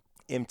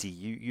empty.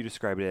 You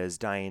describe it as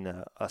dying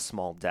a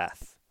small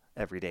death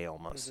every day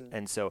almost. Mm-hmm.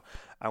 And so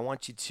I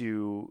want you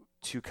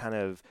to kind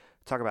of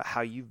talk about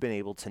how you've been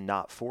able to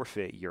not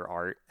forfeit your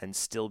art and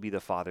still be the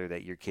father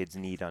that your kids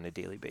need on a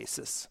daily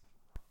basis.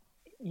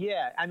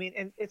 Yeah, I mean,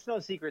 and it's no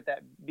secret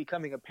that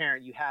becoming a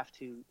parent, you have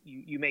to,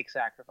 you make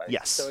sacrifices.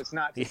 Yes. So it's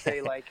not to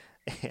say like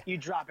you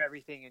drop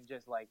everything and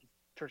just like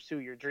pursue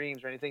your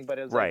dreams or anything, but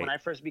it was like when I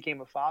first became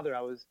a father,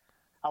 I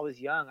was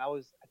young.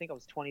 I think I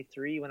was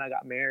 23 when I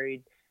got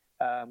married.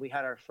 We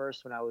had our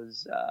first when I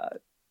was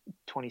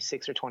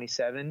 26 or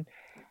 27.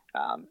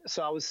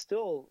 So I was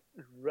still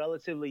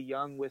relatively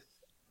young with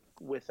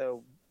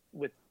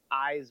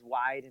eyes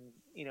wide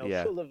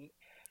and, full of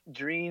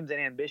dreams and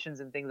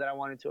ambitions and things that I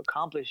wanted to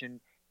accomplish.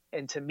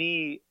 And to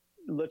me,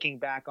 looking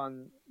back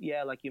on,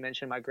 like you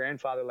mentioned, my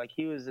grandfather, like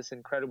he was this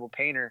incredible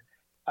painter.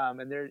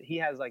 And he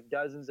has like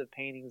dozens of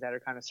paintings that are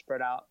kind of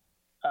spread out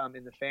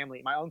in the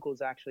family. My uncle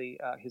is actually,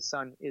 his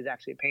son is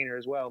actually a painter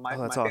as well. My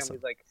that's family's awesome.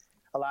 like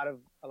a lot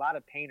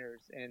of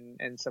painters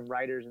and some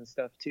writers and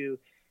stuff too.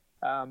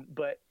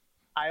 But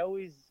I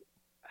always,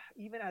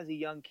 even as a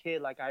young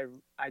kid, like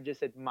I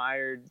just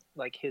admired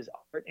like his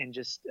art and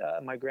just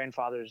my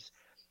grandfather's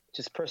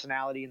just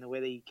personality and the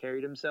way that he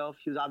carried himself.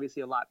 He was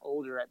obviously a lot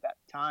older at that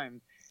time,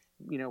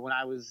 when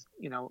I was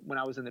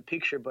in the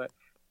picture. But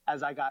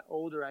as I got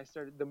older,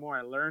 the more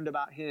I learned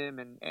about him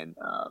and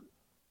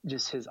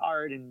just his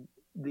art and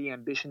the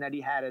ambition that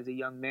he had as a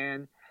young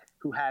man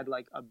who had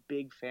like a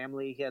big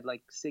family. He had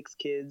like 6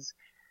 kids.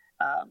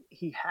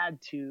 He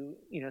had to,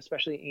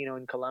 especially,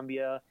 in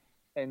Colombia,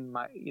 and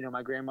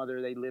my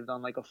grandmother, they lived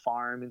on like a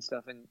farm and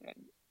stuff, and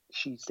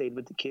she stayed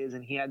with the kids,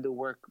 and he had to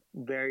work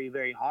very,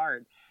 very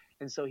hard.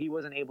 And so he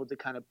wasn't able to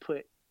kind of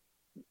put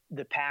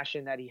the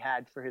passion that he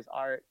had for his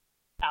art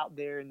out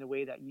there in the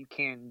way that you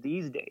can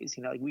these days.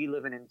 Like we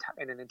live in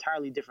an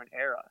entirely different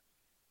era,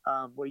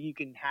 where you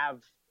can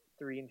have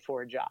 3 and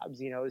 4 jobs.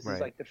 This is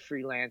like the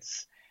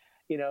freelance,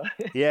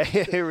 Yeah,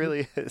 it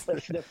really is.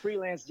 The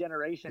freelance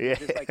generation is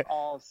just like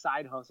all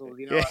side hustles.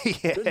 Yeah.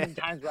 There's been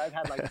times where I've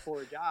had like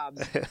 4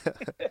 jobs.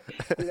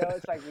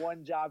 It's like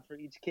 1 job for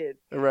each kid.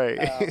 Right.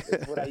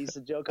 Is what I used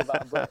to joke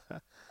about. But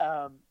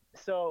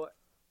so,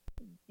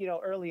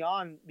 early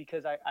on,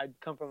 because I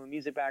come from a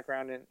music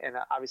background, and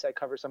obviously I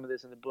cover some of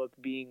this in the book,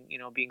 being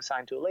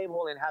signed to a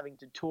label and having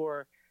to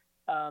tour.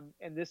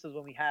 And this is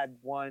when we had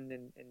 1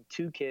 and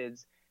 2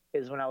 kids,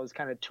 is when I was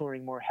kind of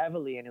touring more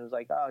heavily, and it was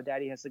like, oh,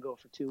 daddy has to go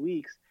for 2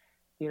 weeks,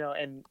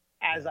 and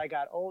as I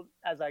got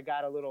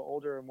a little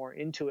older and more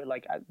into it,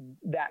 like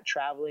that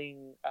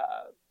traveling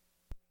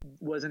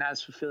wasn't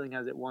as fulfilling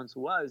as it once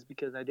was,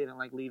 because I didn't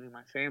like leaving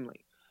my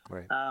family.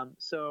 Right.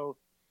 So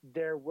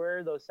there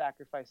were those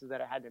sacrifices that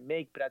I had to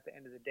make, but at the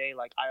end of the day,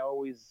 like I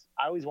always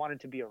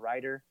wanted to be a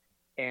writer,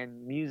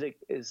 and music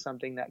is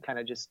something that kind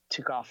of just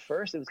took off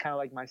first. It was kind of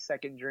like my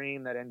second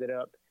dream that ended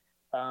up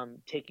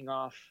taking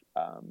off,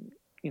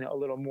 a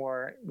little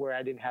more, where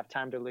I didn't have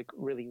time to like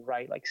really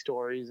write like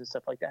stories and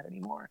stuff like that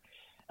anymore.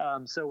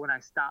 So when I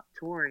stopped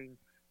touring,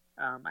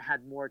 I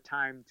had more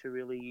time to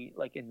really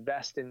like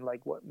invest in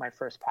like what my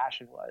first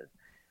passion was.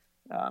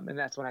 And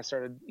that's when I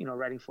started,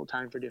 writing full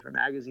time for different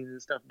magazines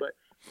and stuff. But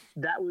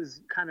that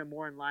was kind of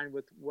more in line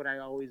with what I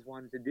always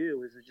wanted to do,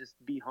 was to just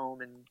be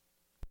home and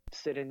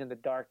sitting in the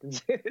dark and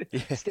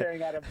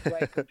staring at a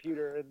blank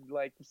computer and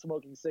like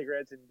smoking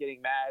cigarettes and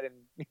getting mad and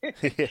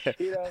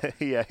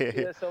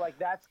Yeah. So like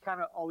that's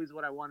kind of always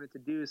what I wanted to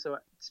do. So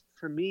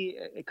for me,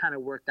 it kind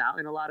of worked out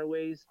in a lot of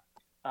ways.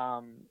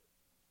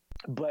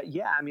 But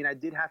yeah, I mean, I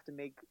did have to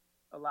make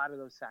a lot of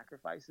those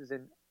sacrifices,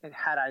 and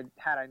had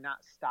I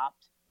not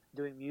stopped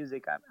doing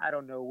music, I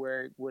don't know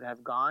where it would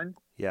have gone.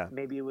 Yeah.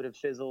 Maybe it would have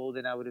fizzled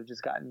and I would have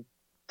just gotten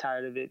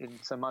tired of it in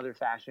some other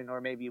fashion,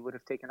 or maybe it would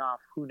have taken off.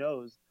 Who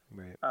knows?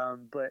 Right.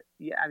 But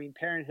yeah, I mean,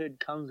 parenthood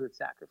comes with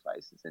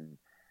sacrifices, and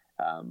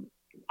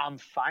I'm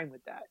fine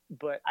with that.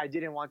 But I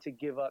didn't want to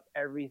give up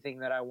everything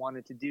that I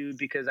wanted to do,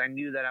 because I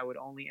knew that I would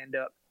only end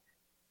up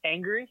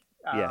angry,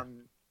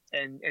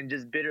 and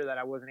just bitter that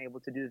I wasn't able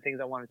to do the things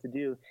I wanted to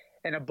do.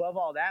 And above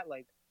all that,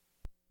 like,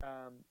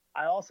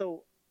 I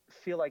also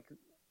feel like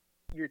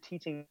you're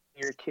teaching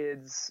your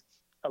kids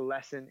a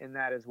lesson in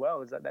that as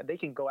well, is that they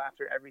can go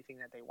after everything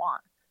that they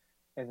want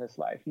in this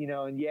life,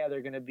 and yeah,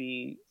 they're going to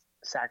be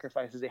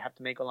sacrifices they have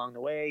to make along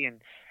the way,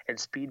 and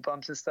speed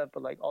bumps and stuff.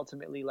 But like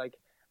ultimately, like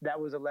that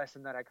was a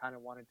lesson that I kind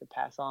of wanted to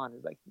pass on,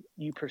 is like,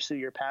 you pursue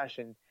your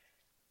passion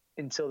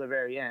until the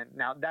very end.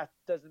 Now that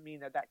doesn't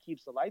mean that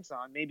keeps the lights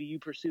on. Maybe you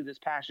pursue this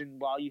passion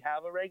while you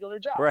have a regular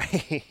job, right?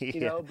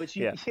 But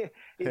you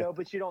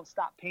but you don't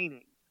stop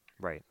painting,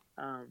 right?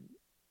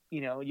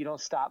 You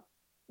don't stop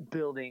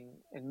building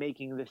and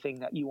making the thing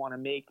that you want to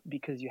make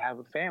because you have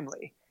a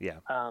family. Yeah.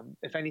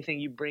 If anything,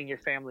 you bring your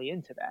family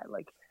into that.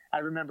 Like I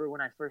remember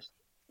when I first,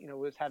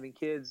 was having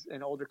kids,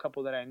 an older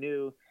couple that I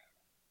knew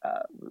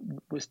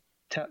was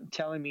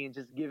telling me and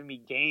just giving me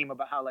game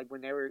about how, like,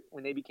 when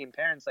they became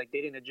parents, like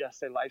they didn't adjust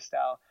their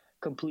lifestyle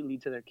completely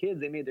to their kids.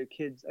 They made their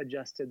kids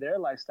adjust to their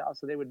lifestyle.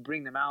 So they would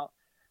bring them out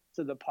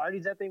to the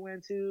parties that they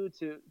went to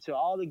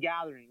all the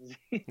gatherings.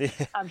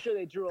 I'm sure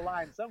they drew a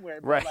line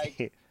somewhere, but right.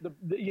 Like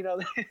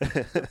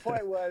the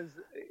point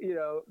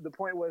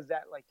was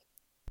that like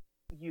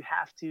you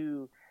have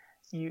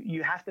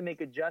to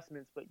make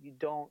adjustments, but you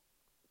don't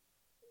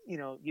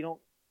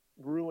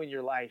ruin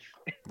your life.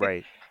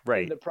 Right.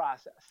 In the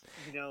process,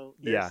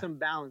 there's some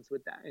balance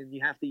with that, and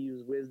you have to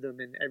use wisdom,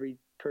 and every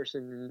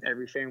person and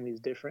every family is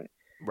different.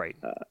 Right.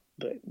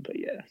 But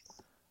yeah.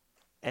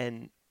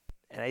 And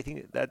I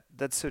think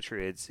that's so true.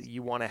 It's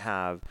you want to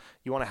have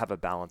a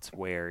balance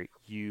where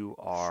you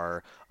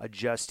are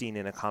adjusting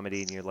and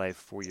accommodating your life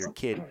for your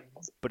kid,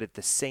 but at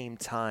the same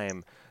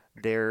time,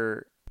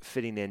 they're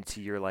fitting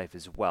into your life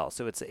as well.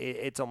 So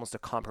it's almost a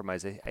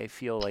compromise. I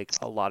feel like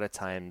a lot of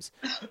times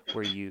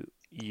where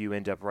you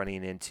end up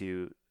running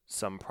into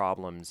some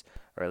problems,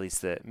 or at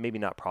least maybe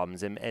not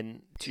problems.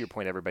 And to your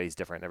point, everybody's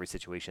different. Every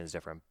situation is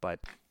different, but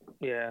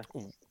Yeah.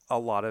 a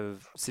lot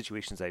of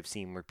situations I've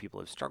seen where people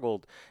have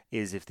struggled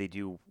is if they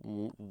do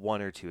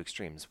one or two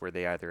extremes where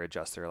they either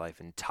adjust their life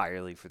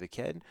entirely for the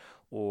kid,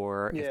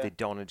 or if Yeah. they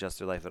don't adjust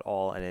their life at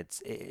all, and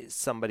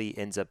somebody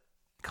ends up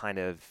kind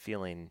of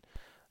feeling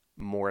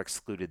more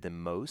excluded than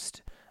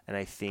most. And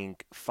I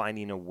think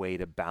finding a way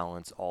to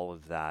balance all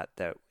of that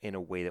in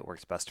a way that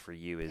works best for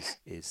you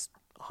is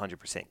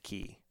 100%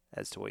 key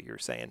as to what you're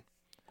saying.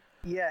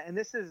 Yeah, and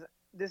this is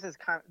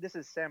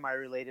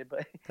semi-related,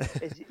 but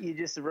you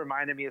just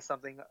reminded me of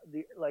something.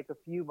 Like a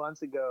few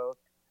months ago,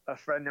 a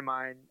friend of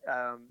mine,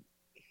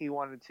 he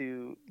wanted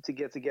to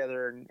get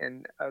together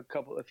and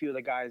a few of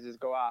the guys just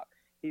go out.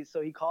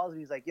 So he calls me.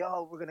 He's like,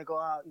 "Yo, we're gonna go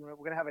out. We're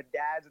gonna have a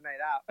dad's night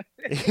out."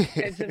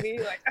 And to me,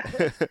 like,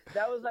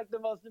 that was like the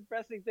most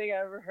depressing thing I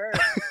ever heard.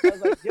 I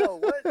was like, "Yo,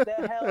 what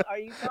the hell are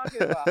you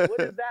talking about? What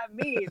does that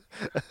mean?"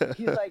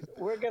 He's like,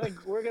 "We're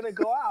gonna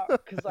go out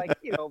because, like,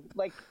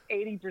 like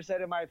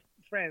 80% of my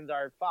friends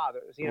are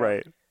fathers,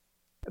 Right.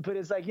 But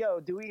it's like, yo,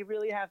 do we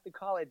really have to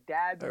call it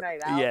dad's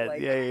night out? Yeah,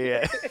 like,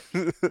 yeah.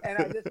 And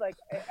I just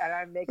and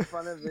I make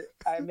fun of it.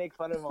 I make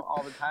fun of him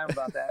all the time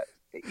about that.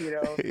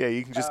 Yeah,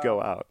 you can just go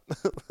out.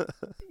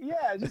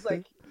 Yeah, just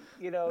like,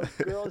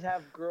 girls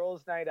have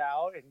girls night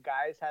out and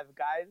guys have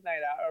guys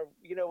night out,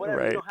 or whatever.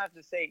 Right. You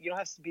don't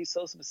have to be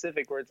so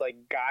specific where it's like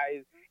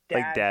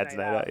dad's night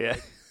out. Yeah.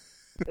 Like,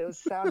 it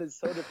sounded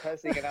so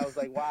depressing, and I was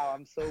like, wow,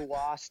 I'm so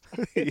washed.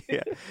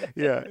 Yeah,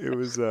 it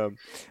was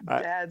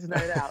dad's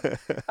night out.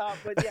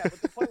 But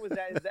the point was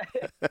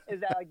is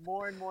that like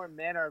more and more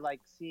men are like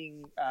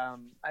seeing.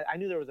 I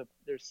knew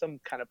there's some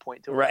kind of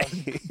point to it,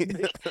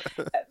 right?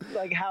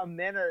 Like how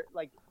men are,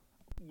 like,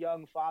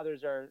 young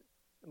fathers are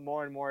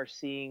more and more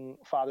seeing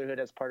fatherhood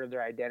as part of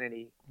their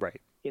identity,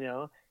 right?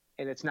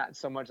 And it's not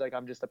so much like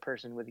I'm just a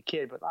person with a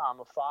kid, but I'm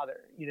a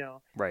father,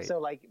 Right. So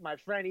like my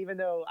friend, even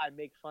though I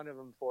make fun of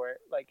him for it,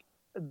 like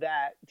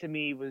that to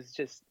me was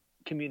just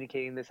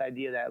communicating this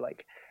idea that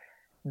like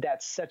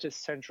that's such a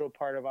central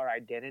part of our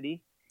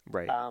identity,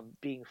 right?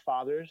 Being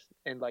fathers,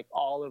 and like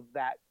all of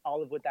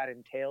what that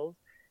entails,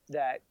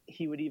 that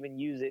he would even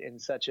use it in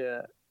such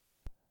a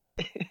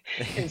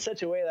in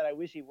such a way that I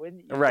wish he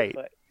wouldn't use right. it,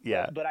 but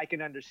yeah. But I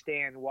can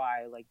understand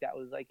why, like, that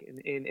was like an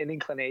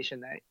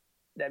inclination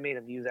that made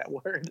him use that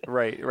word.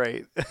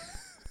 Right.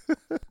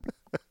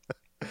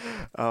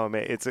 Oh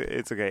man, it's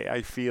okay.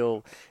 I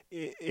feel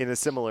in a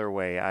similar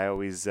way. I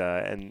always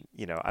and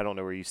I don't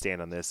know where you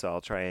stand on this, so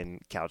I'll try and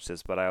couch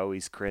this, but I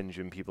always cringe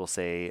when people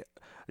say,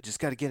 "I just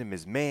got to get him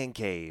his man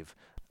cave."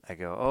 I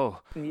go,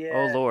 "Oh, Yeah.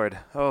 Oh Lord,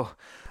 oh,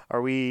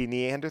 are we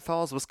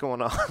Neanderthals? What's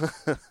going on?"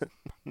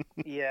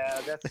 Yeah,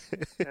 that's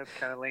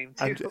kind of lame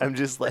too. I'm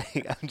just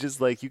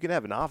like, you can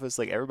have an office,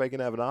 like everybody can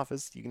have an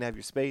office. You can have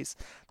your space,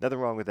 nothing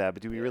wring with that.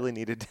 But do we really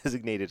need to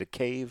designate it a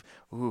cave?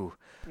 Ooh,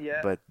 yeah.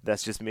 But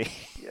that's just me.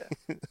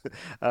 Yeah.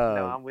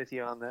 No, I'm with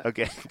you on that.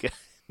 Okay.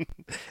 It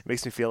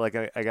makes me feel like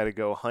I got to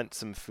go hunt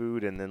some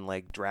food and then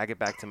like drag it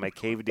back to my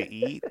cave to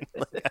eat.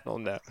 Like, I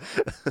don't know.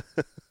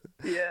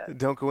 Yeah.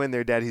 Don't go in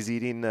there, Dad. He's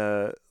eating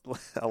a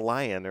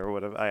lion or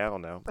whatever. I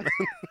don't know.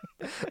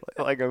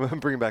 Like I'm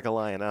bringing back a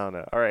lion. I don't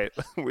know. All right,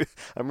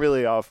 I'm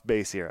really off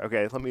base here.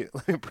 Okay, let me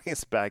bring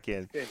us back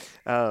in.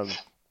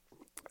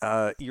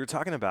 You're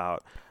talking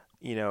about,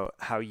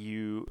 how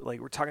you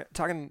we're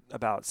talking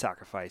about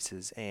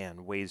sacrifices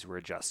and ways we're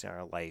adjusting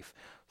our life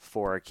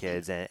for our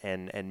kids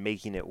and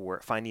making it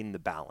work, finding the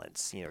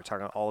balance. We're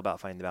talking all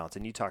about finding the balance.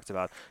 And you talked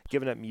about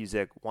giving up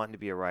music, wanting to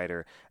be a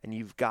writer, and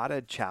you've got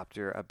a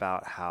chapter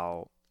about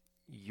how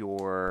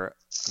I'm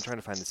trying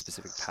to find the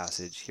specific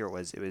passage. Here it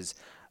was. It was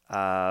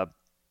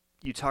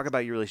you talk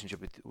about your relationship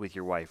with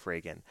your wife,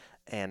 Reagan,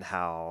 and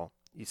how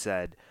you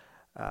said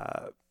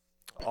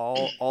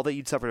all that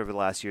you'd suffered over the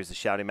last years, the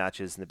shouting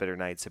matches and the bitter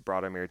nights, have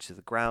brought our marriage to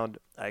the ground.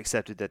 I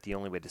accepted that the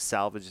only way to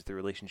salvage the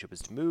relationship was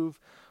to move.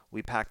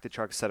 We packed the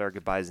truck, said our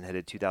goodbyes, and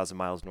headed 2,000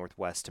 miles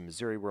northwest to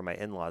Missouri, where my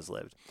in-laws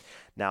lived.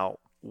 Now,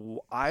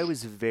 I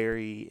was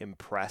very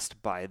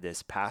impressed by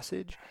this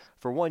passage.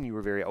 For one, you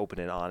were very open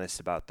and honest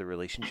about the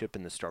relationship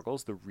and the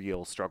struggles, the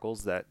real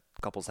struggles that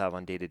couples have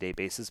on a day-to-day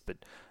basis, but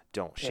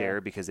don't share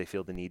because they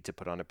feel the need to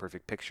put on a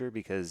perfect picture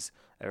because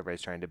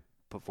everybody's trying to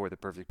put forth a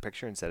perfect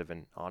picture instead of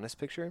an honest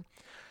picture.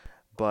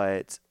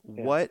 But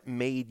what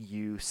made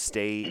you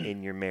stay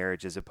in your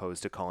marriage as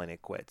opposed to calling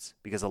it quits?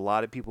 Because a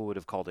lot of people would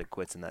have called it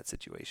quits in that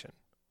situation.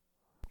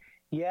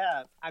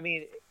 Yeah, I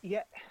mean,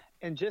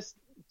 and just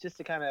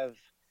to kind of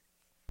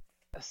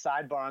a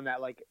sidebar on that,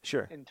 like,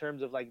 sure, in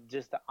terms of like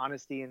just the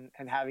honesty and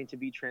having to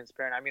be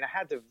transparent. I mean, I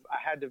had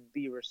to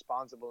be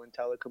responsible and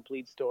tell a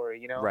complete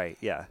story, Right.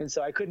 Yeah. And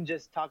so I couldn't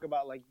just talk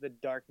about like the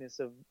darkness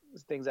of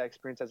things I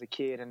experienced as a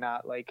kid and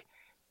not like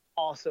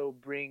also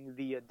bring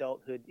the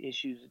adulthood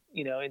issues,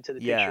 into the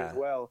picture as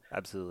well.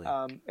 Absolutely.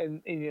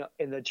 And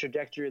the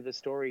trajectory of the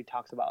story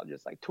talks about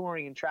just like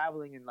touring and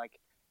traveling, and like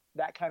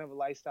that kind of a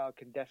lifestyle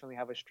can definitely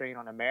have a strain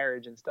on a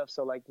marriage and stuff.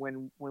 So like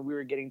when we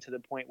were getting to the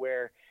point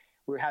where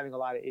we were having a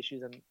lot of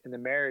issues in the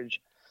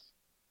marriage,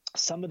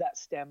 some of that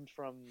stemmed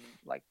from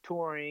like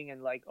touring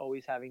and like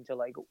always having to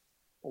like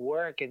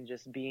work and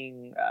just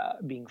being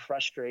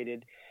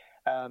frustrated,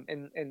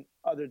 and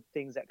other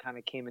things that kind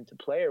of came into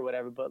play or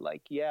whatever. But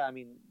like, yeah, I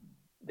mean,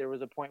 there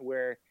was a point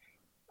where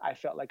I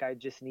felt like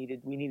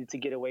we needed to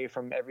get away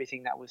from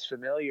everything that was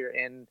familiar.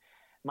 And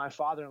my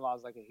father-in-law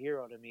is like a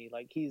hero to me.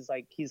 Like he's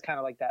kind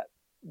of like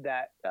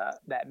that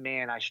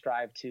man I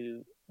strive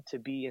to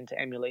be and to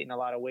emulate in a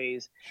lot of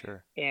ways.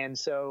 Sure. And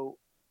so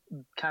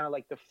kind of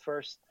like the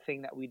first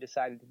thing that we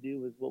decided to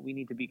do was, well, we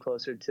need to be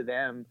closer to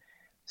them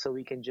so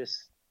we can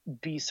just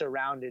be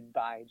surrounded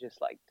by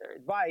just like their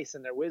advice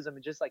and their wisdom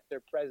and just like their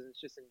presence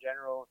just in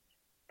general,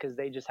 because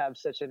they just have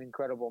such an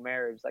incredible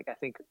marriage. Like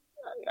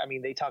I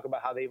mean, they talk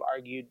about how they've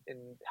argued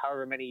in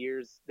however many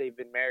years they've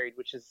been married,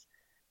 which is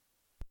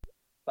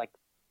like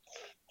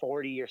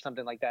 40 or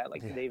something like that.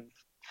 Like they've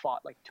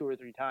fought like 2 or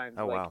 3 times.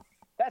 Oh, like, wow.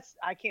 That's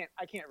I can't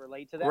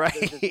relate to that. Right.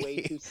 They're just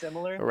way too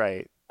similar.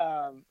 Right.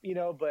 You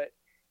know, but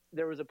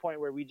there was a point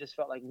where we just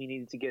felt like we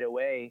needed to get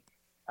away.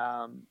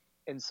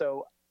 And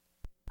so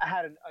I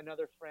had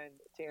another friend,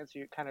 to answer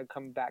your, kind of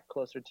come back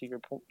closer to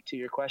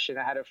your question.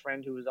 I had a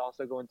friend who was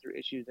also going through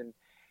issues, and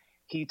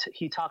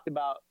he talked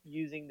about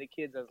using the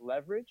kids as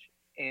leverage.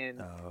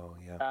 And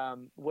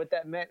what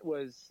that meant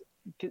was,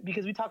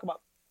 because we talk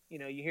about, you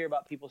know, you hear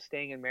about people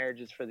staying in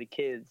marriages for the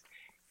kids,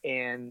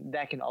 and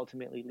that can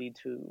ultimately lead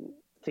to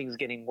things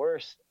getting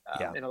worse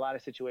in a lot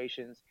of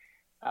situations.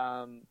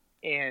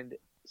 And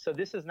so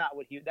this is not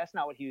that's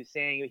not what he was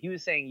saying. He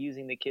was saying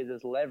using the kids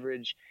as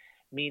leverage,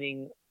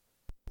 meaning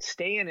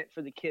stay in it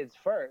for the kids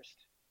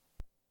first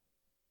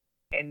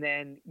and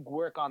then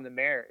work on the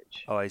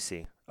marriage. Oh, I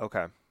see.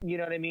 Okay. You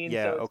know what I mean?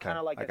 Yeah, so it's kind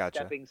of like a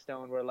stepping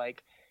stone where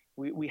like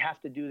we have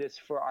to do this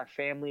for our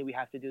family, we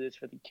have to do this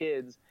for the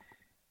kids,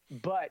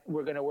 but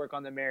we're going to work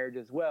on the marriage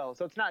as well.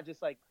 So it's not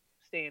just like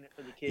stay in it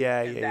for the kids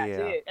and that's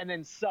it, and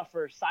then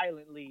suffer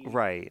silently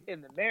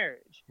in the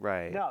marriage.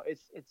 Right. No,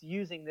 it's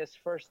using this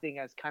first thing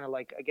as kind of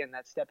like, again,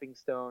 that stepping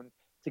stone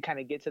to kind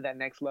of get to that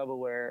next level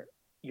where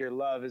your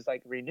love is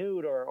like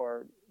renewed,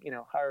 or you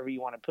know, however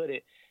you want to put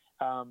it.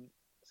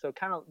 So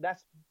kind of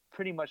that's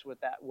pretty much what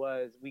that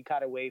was. We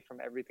got away from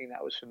everything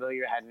that was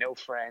familiar, had no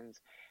friends.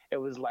 It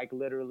was like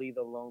literally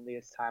the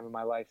loneliest time of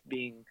my life,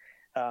 being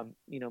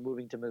you know,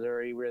 moving to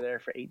Missouri. We were there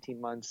for 18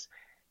 months,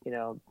 you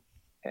know,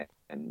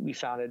 and we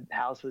found a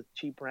house with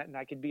cheap rent and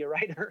I could be a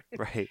writer,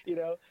 right. You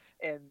know,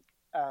 and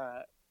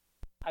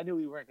I knew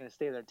we weren't going to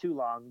stay there too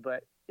long,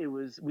 but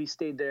we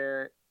stayed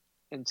there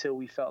until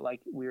we felt like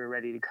we were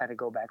ready to kind of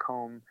go back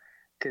home,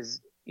 because,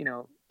 you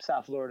know,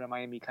 South Florida,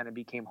 Miami kind of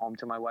became home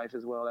to my wife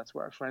as well. That's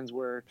where our friends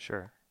were.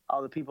 Sure.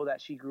 All the people that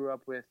she grew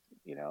up with,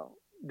 you know,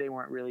 they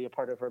weren't really a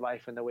part of her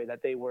life in the way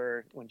that they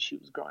were when she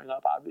was growing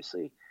up,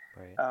 obviously.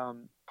 Right.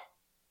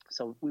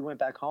 So we went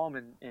back home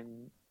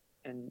and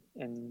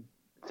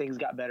things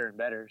got better and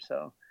better.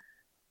 So,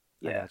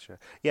 yeah. I gotcha.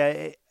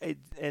 Yeah.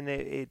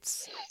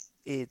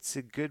 It's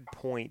a good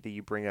point that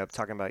you bring up,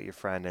 talking about your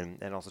friend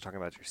and also talking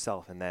about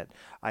yourself, and that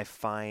I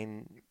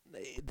find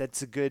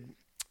that's a good,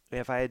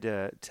 if I had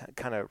to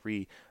kind of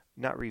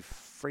not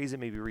rephrase it,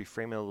 maybe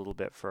reframe it a little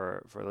bit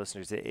for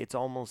listeners, it's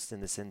almost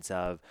in the sense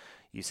of,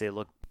 you say,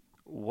 look,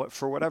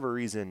 for whatever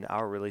reason,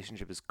 our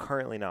relationship is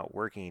currently not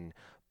working,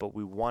 but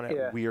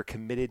we are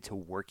committed to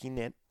working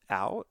it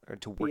out, or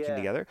to working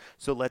together.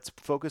 So let's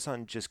focus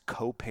on just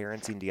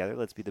co-parenting together.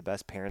 Let's be the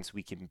best parents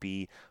we can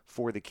be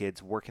for the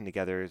kids, working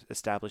together,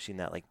 establishing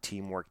that like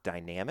teamwork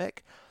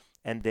dynamic.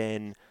 And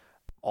then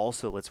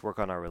also let's work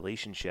on our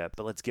relationship,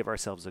 but let's give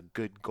ourselves a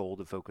good goal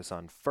to focus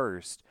on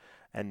first.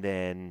 And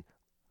then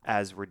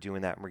as we're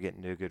doing that and we're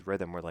getting to a good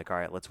rhythm, we're like, all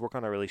right, let's work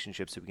on our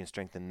relationship so we can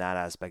strengthen that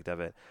aspect of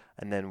it.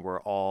 And then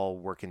we're all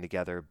working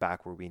together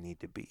back where we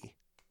need to be.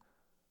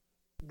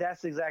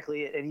 That's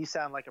exactly it. And you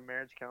sound like a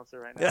marriage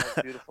counselor right now.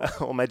 That's beautiful.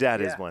 Well, my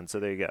dad is one,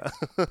 so there you go.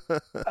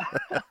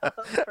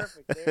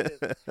 Perfect. There it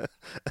is.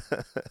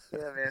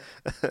 Yeah, man.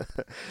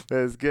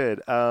 That's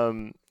good.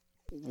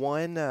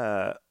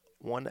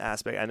 One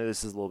aspect, I know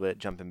this is a little bit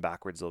jumping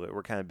backwards a little bit.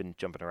 We're kind of been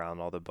jumping around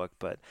all the book,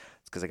 but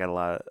it's because I got a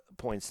lot of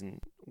points and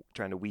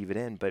trying to weave it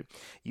in. But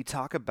you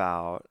talk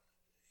about,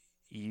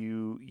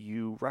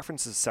 you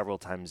reference this several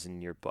times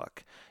in your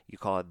book. You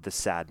call it the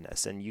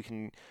sadness, and you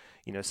can,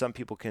 you know, some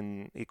people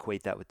can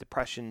equate that with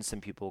depression.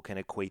 Some people can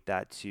equate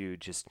that to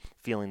just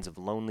feelings of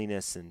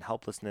loneliness and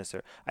helplessness,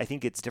 or I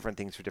think it's different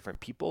things for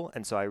different people.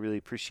 And so I really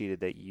appreciated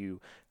that you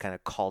kind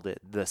of called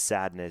it the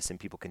sadness, and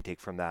people can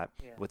take from that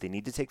what they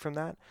need to take from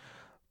that.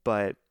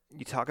 But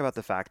you talk about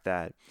the fact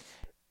that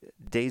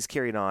days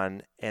carried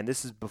on, and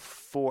this is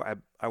before,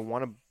 I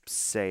want to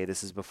say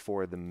this is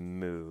before the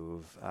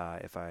move,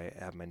 if I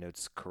have my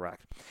notes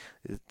correct.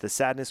 The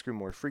sadness grew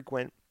more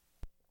frequent,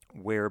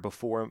 where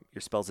before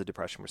your spells of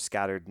depression were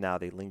scattered, now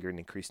they lingered and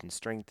increased in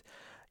strength.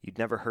 You'd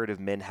never heard of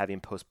men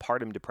having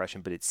postpartum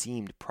depression, but it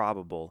seemed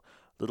probable.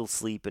 Little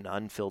sleep and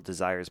unfilled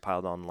desires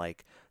piled on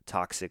like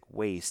toxic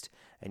waste.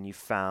 And you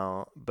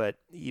found, but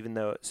even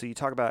though, so you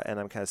talk about, and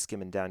I'm kind of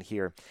skimming down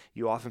here,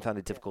 you often found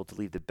it difficult to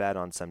leave the bed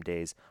on some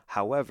days.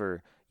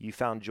 However, you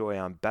found joy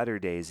on better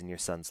days in your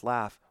son's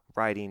laugh,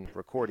 writing,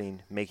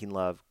 recording, making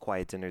love,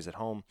 quiet dinners at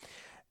home.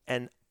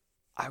 And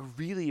I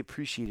really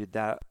appreciated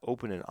that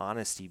open and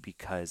honesty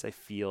because I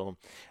feel,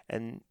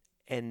 and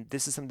and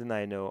this is something that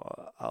I know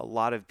a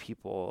lot of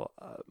people,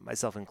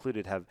 myself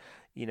included, have,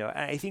 and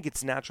I think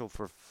it's natural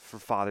for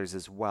fathers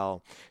as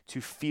well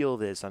to feel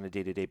this on a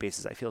day-to-day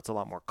basis. I feel it's a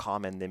lot more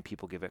common than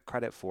people give it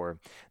credit for,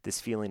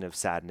 this feeling of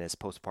sadness,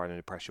 postpartum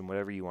depression,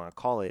 whatever you want to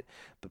call it,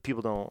 but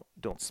people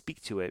don't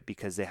speak to it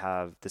because they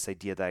have this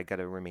idea that I got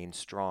to remain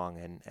strong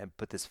and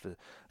put this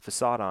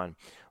facade on.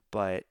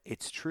 But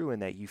it's true in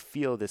that you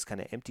feel this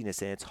kind of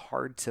emptiness, and it's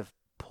hard to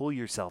pull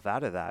yourself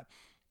out of that.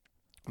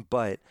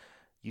 But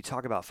you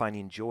talk about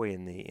finding joy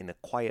in the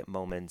quiet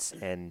moments,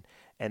 and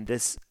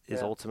this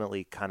is Yeah.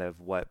 ultimately kind of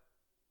what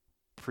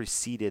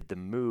preceded the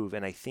move.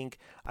 And I think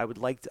I'm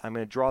going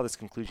to draw this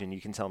conclusion.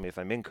 You can tell me if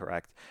I'm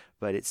incorrect,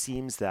 but it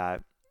seems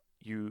that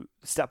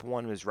step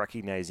one was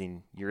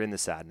recognizing you're in the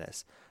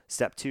sadness.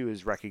 Step two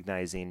is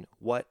recognizing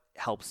what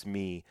helps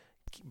me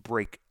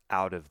break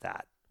out of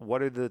that.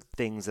 What are the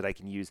things that I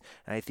can use?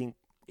 And I think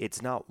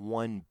it's not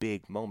one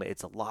big moment.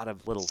 It's a lot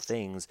of little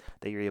things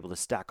that you're able to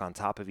stack on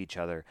top of each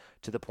other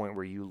to the point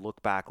where you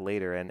look back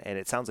later, and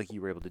it sounds like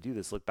you were able to do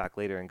this, look back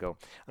later and go,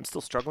 I'm still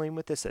struggling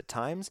with this at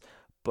times,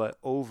 but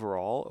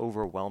overall,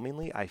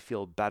 overwhelmingly, I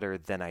feel better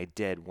than I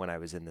did when I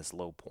was in this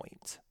low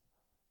point.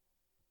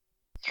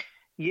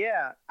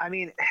 Yeah, I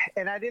mean,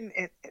 and I didn't,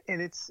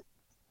 and it's,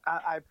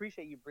 I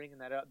appreciate you bringing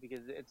that up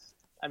because it's,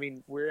 I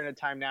mean, we're in a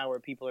time now where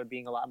people are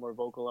being a lot more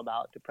vocal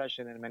about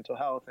depression and mental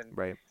health, and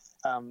Right.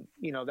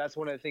 that's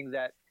one of the things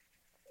that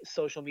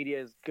social media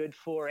is good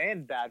for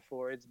and bad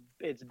for.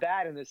 It's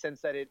bad in the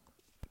sense that it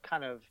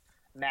kind of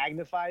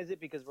magnifies it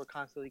because we're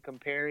constantly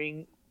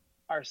comparing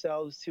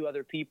ourselves to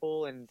other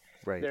people and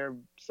Right. their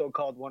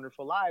so-called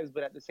wonderful lives,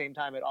 but at the same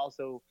time, it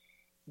also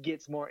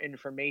gets more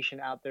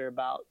information out there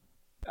about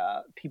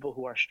people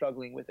who are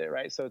struggling with it,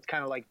 right? So it's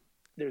kind of like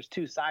there's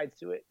two sides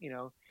to it,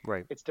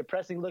 Right. It's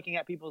depressing looking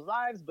at people's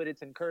lives, but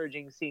it's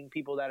encouraging seeing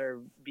people that are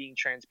being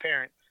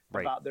transparent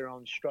Right. about their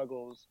own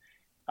struggles,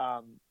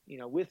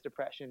 with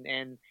depression.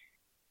 And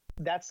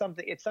it's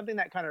something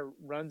that kind of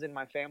runs in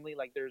my family.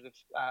 Like there's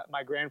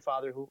my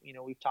grandfather who,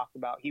 we've talked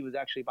about, he was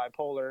actually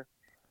bipolar.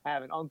 I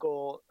have an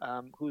uncle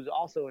who's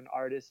also an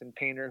artist and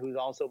painter who's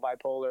also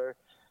bipolar,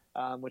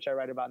 which I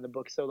write about in the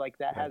book. So like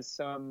that Right. has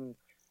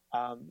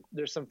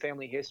there's some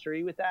family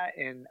history with that.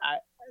 And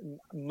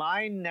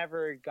mine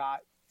never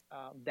got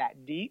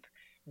that deep,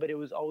 but it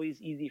was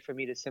always easy for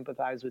me to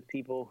sympathize with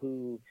people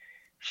who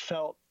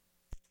felt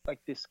like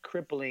this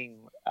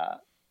crippling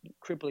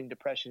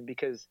depression,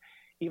 because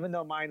even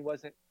though mine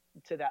wasn't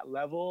to that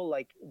level,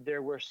 like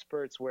there were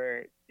spurts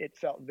where it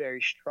felt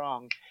very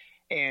strong.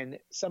 And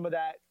some of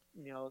that,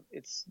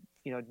 it's,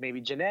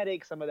 maybe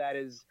genetic. Some of that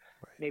is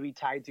Right. maybe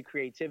tied to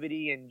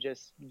creativity and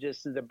just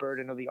the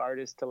burden of the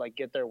artist to like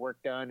get their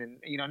work done. And,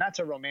 not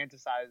to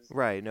romanticize,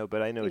 Right. No,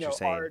 but I know what you're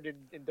saying. art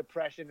and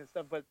depression and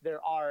stuff, but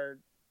there are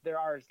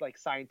like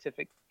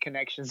scientific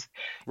connections,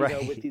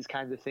 Right. with these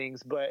kinds of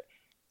things. But,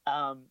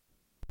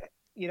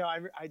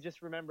 I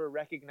just remember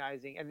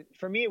recognizing, and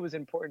for me, it was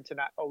important to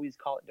not always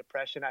call it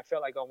depression. I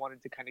felt like I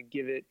wanted to kind of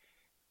give it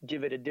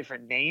a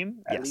different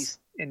name, at Yes. least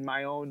in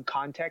my own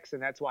context.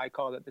 And that's why I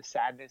called it the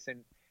sadness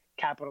and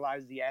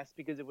capitalized the S,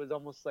 because it was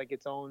almost like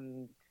its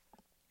own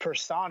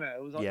persona.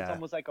 It's Yeah.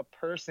 almost like a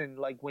person.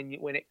 Like when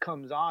it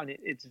comes on,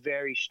 it's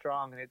very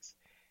strong, and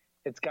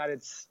it's got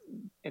its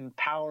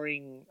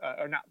empowering,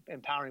 or not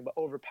empowering, but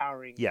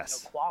overpowering,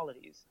 Yes.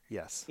 qualities.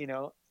 Yes.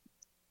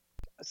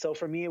 So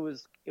for me, it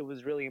was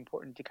really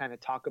important to kind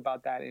of talk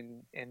about that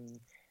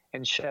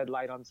and shed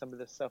light on some of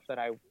the stuff that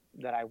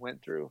I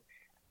went through.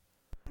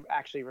 I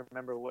actually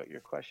remember what your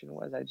question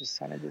was. I just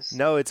kind of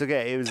No, it's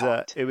okay.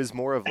 talked. It was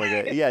more of like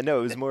it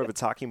was more of a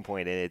talking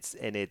point,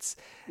 and it's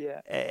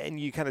Yeah. and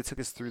you kind of took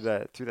us through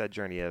that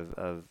journey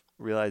of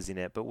realizing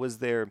it. But was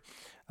there,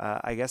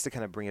 I guess, to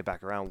kind of bring it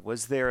back around,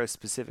 was there a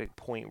specific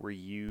point where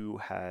you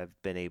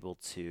have been able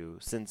to,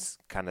 since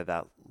kind of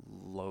that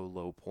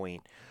low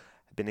point,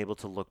 been able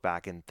to look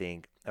back and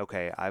think,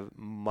 okay,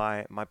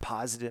 my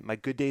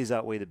good days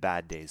outweigh the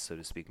bad days, so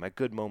to speak. My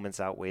good moments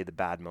outweigh the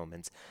bad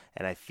moments,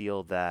 and I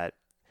feel that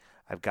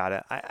I've got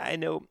to. I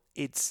know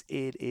it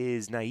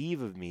is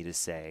naive of me to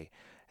say,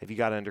 have you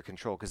got it under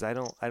control? Because I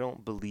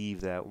don't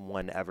believe that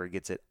one ever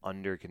gets it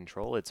under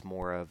control. It's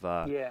more of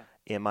Yeah.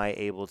 am I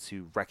able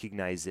to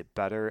recognize it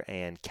better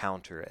and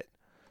counter it,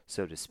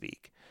 so to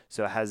speak?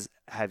 So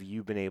have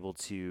you been able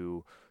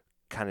to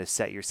kind of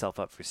set yourself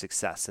up for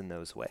success in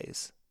those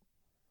ways?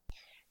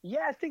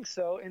 Yeah, I think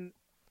so. And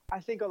I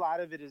think a lot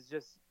of it is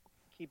just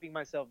keeping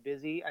myself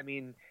busy. I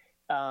mean,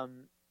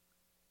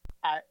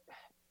 I,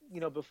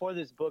 before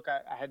this book,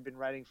 I had been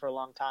writing for a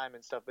long time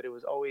and stuff, but it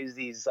was always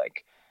these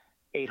like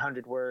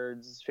 800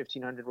 words,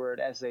 1,500 word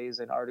essays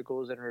and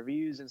articles and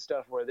reviews and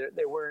stuff, where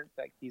there weren't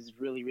like these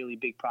really, really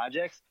big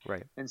projects.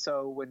 Right. And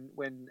so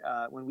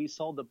when we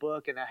sold the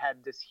book and I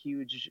had this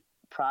huge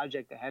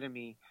project ahead of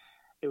me,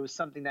 it was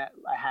something that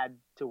I had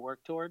to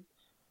work toward.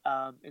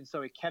 And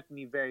so it kept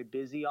me very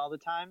busy all the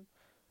time.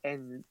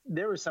 And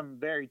there were some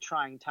very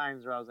trying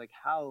times where I was like,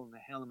 how in the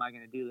hell am I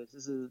going to do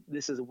this?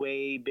 This is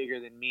way bigger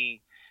than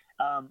me.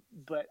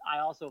 But I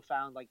also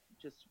found, like,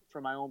 just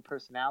for my own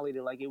personality,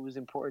 like, it was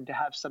important to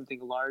have something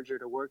larger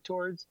to work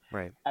towards,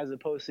 Right. as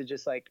opposed to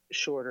just like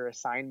shorter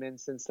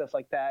assignments and stuff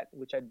like that,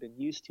 which I'd been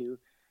used to.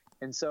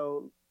 And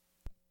so,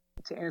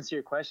 to answer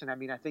your question, I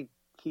mean, I think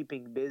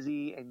keeping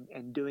busy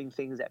and doing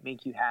things that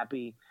make you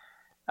happy,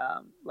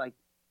 like,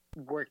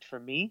 worked for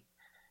me.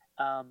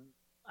 I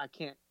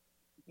can't,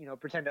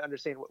 pretend to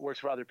understand what works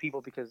for other people,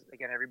 because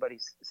again,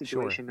 everybody's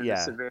situation and the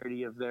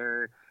severity of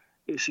their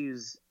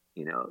issues,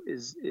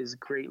 is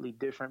greatly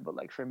different. But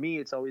like, for me,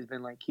 it's always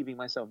been like keeping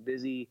myself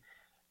busy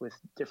with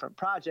different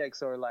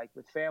projects or like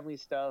with family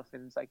stuff.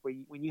 And it's like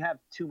when you have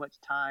too much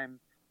time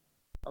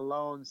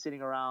alone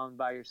sitting around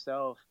by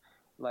yourself,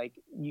 like,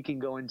 you can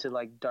go into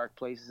like dark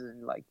places,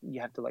 and like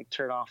you have to like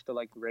turn off the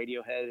like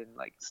Radiohead and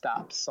like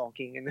stop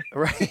sulking and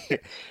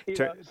right.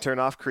 Turn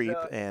off Creep,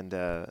 so, and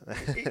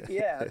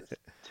yeah,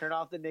 turn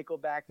off the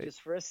Nickelback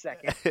just for a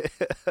second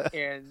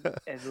and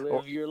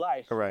live your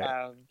life.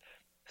 Right.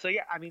 So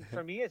yeah, I mean,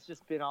 for me, it's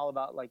just been all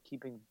about like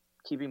keeping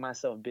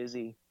myself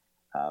busy,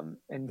 and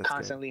That's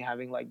constantly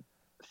having like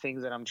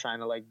things that I'm trying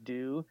to like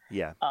do.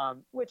 Yeah.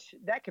 Which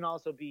that can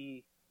also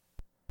be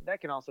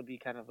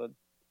kind of a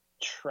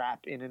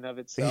trap in and of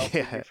itself.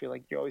 Yeah. You feel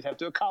like you always have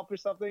to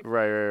accomplish something.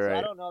 Right. So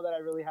I don't know that I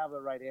really have a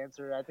right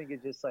answer. I think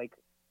it's just like,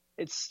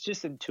 it's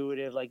just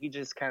intuitive. Like, you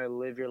just kind of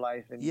live your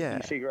life, and you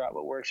figure out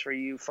what works for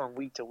you from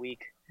week to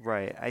week.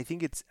 Right. I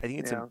think it's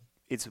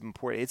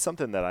important. It's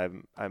something that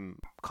I'm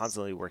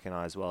constantly working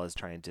on, as well as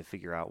trying to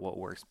figure out what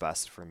works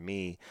best for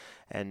me.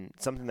 And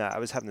something that I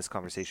was having this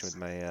conversation with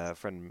my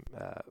friend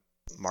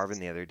Marvin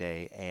the other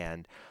day,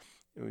 and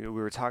we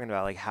were talking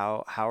about like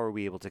how are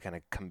we able to kind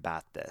of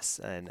combat this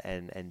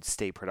and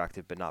stay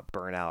productive but not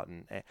burn out,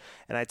 and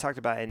I talked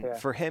about, and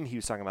for him, he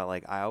was talking about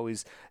like, I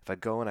always, if I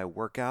go and I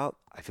work out,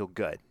 I feel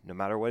good no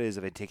matter what it is.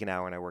 If I take an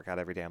hour and I work out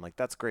every day, I'm like,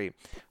 that's great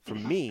for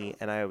me.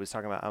 And I was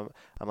talking about,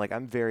 I'm like,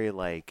 I'm very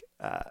like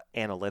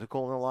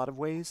analytical in a lot of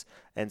ways,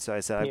 and so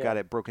I said I've got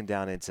it broken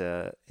down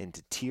into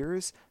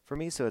tiers for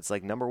me. So it's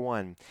like, number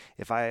one,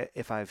 if I've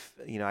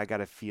I got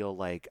to feel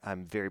like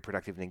I'm very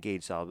productive and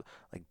engaged, so I'll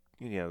like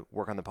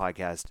work on the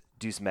podcast,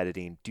 do some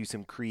editing,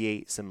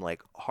 create some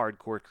like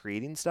hardcore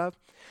creating stuff.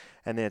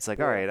 And then it's like,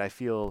 all right, I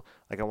feel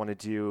like I want to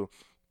do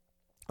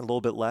a little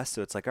bit less.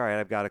 So it's like, all right,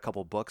 I've got a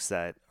couple books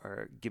that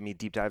are give me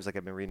deep dives. Like,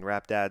 I've been reading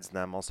Rap Dads, and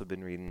I've also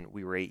been reading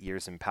We Were 8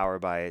 Years in Power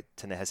by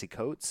Ta-Nehisi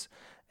Coates.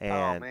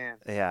 And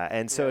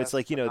and so it's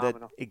like,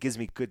 that it gives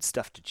me good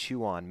stuff to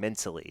chew on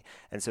mentally.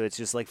 And so it's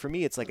just like, for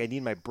me, it's like I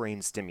need my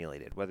brain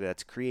stimulated, whether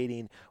that's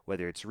creating,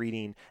 whether it's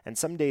reading. And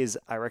some days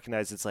I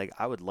recognize it's like,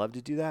 I would love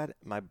to do that.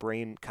 My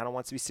brain kind of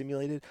wants to be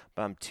stimulated,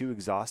 but I'm too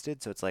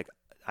exhausted. So it's like,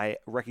 I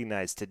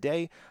recognize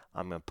today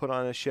I'm going to put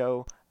on a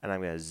show and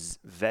I'm going to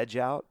veg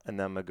out, and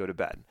then I'm going to go to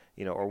bed,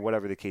 or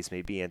whatever the case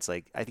may be. And it's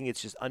like, I think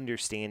it's just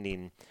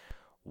understanding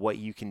what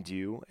you can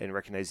do and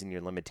recognizing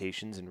your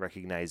limitations, and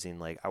recognizing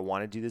like, I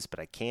want to do this,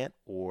 but I can't,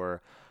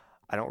 or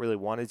I don't really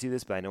want to do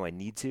this, but I know I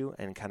need to,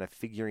 and kind of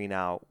figuring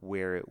out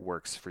where it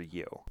works for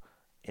you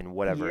and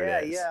whatever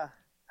it is. Yeah,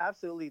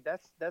 absolutely.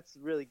 That's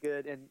really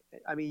good. And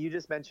I mean, you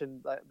just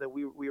mentioned that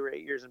we were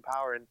 8 years in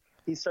power, and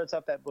he starts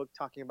off that book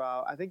talking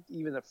about, I think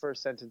even the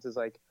first sentence is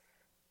like,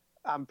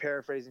 I'm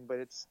paraphrasing, but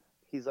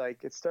he's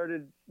like, it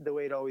started the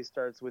way it always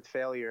starts, with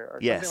failure,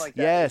 or something like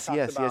that.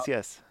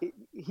 Yes.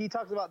 He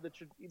talks about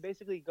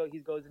he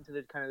goes into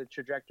the kind of the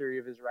trajectory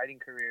of his writing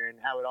career and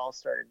how it all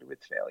started with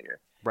failure.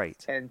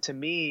 Right. And to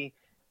me,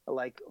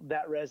 like,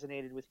 that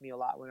resonated with me a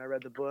lot when I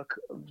read the book,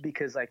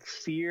 because like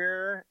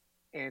fear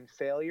and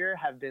failure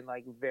have been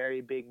like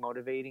very big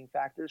motivating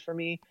factors for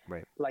me.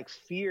 Right. Like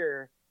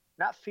fear,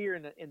 not fear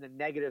in the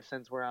negative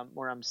sense where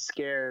I'm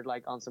scared,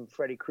 like on some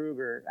Freddy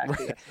Krueger.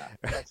 Actually,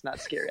 that's not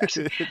scary.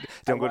 Actually,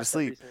 don't go to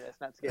sleep.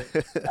 That's not scary.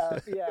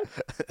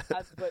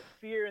 But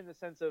fear in the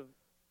sense of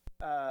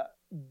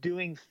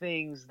doing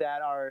things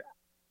that are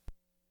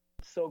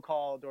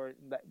so-called, or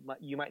that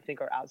you might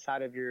think are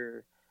outside of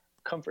your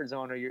comfort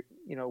zone, or you're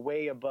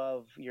way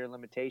above your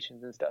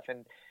limitations and stuff.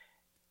 And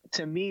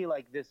to me,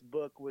 like, this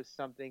book was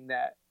something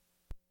that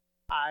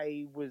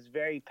I was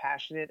very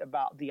passionate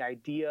about the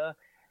idea,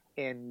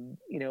 and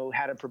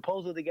had a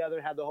proposal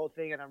together, had the whole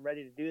thing, and I'm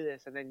ready to do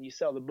this. And then you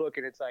sell the book,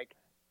 and it's like,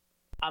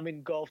 I'm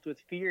engulfed with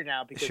fear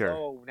now, because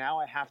now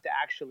I have to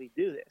actually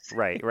do this.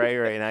 Right.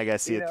 And I got to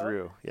see it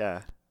through.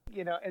 Yeah.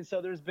 And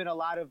so there's been a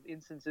lot of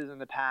instances in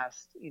the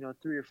past,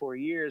 3 or 4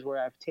 years,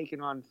 where I've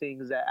taken on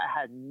things that I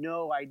had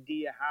no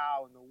idea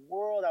how in the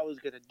world I was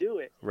going to do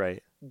it.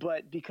 Right.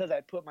 But because I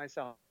put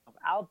myself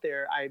out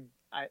there, I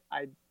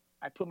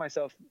put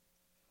myself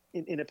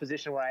in a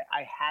position where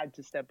I had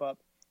to step up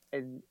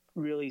and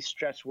really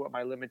stretch what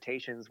my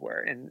limitations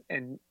were.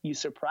 And you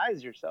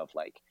surprise yourself,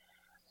 like,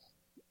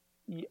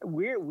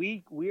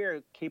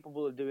 we're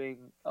capable of doing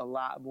a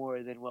lot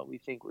more than what we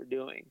think we're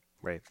doing.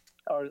 Right.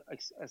 Or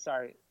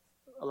sorry,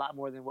 a lot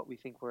more than what we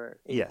think we're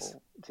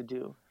able to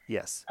do.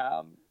 Yes.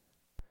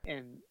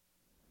 And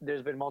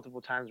there's been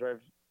multiple times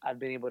where I've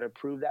been able to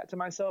prove that to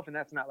myself. And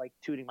that's not like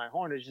tooting my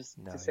horn. It's just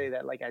to say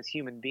that like as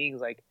human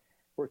beings, like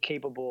we're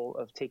capable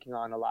of taking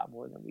on a lot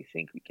more than we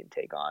think we can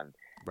take on.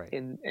 Right.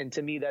 And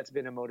to me, that's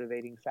been a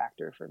motivating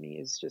factor for me,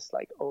 is just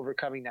like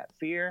overcoming that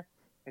fear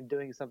and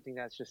doing something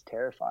that's just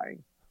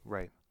terrifying.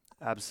 Right.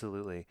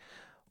 Absolutely.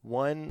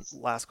 One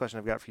last question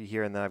I've got for you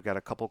here, and then I've got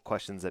a couple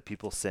questions that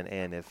people sent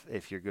in,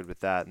 if you're good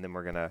with that, and then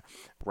we're gonna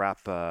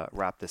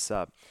wrap this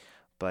up.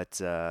 But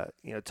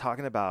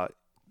talking about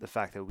the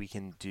fact that we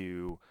can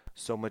do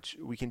so much,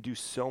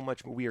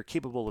 we are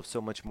capable of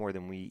so much more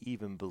than we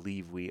even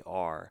believe we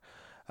are.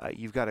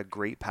 You've got a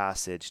great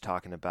passage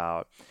talking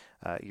about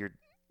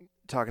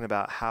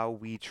how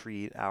we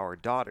treat our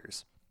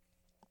daughters,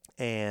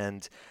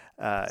 and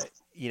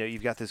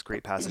you've got this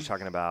great passage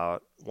talking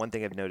about, one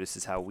thing I've noticed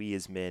is how we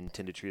as men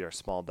tend to treat our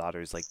small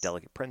daughters like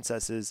delicate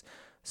princesses,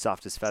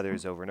 soft as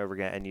feathers, over and over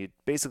again. And you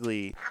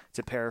basically,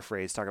 to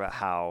paraphrase, talk about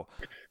how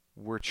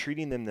we're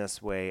treating them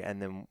this way,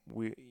 and then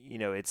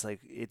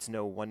it's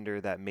no wonder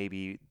that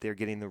maybe they're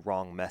getting the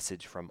wrong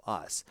message from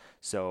us.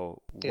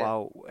 So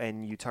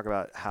and you talk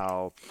about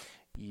how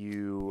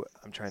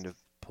I'm trying to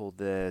pull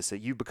this, that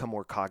you become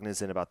more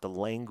cognizant about the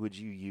language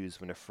you use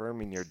when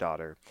affirming your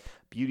daughter.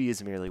 Beauty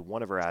is merely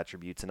one of her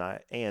attributes, and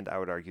I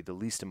would argue the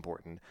least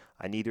important.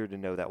 I need her to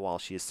know that while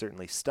she is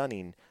certainly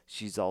stunning,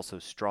 she's also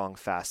strong,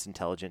 fast,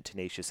 intelligent,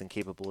 tenacious, and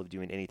capable of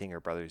doing anything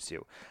her brothers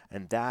do.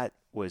 And that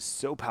was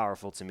so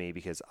powerful to me,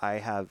 because I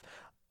have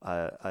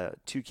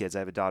two kids. I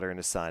have a daughter and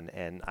a son,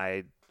 and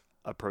I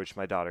approached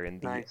my daughter in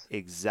the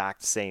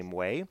exact same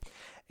way.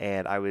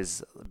 And I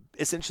was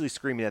essentially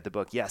screaming at the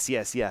book, yes,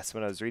 yes, yes,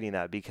 when I was reading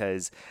that,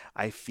 because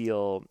I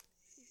feel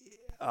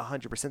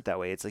 100% that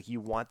way. It's like you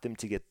want them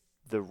to get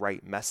the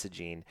right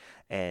messaging,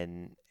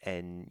 and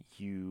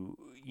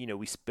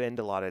we spend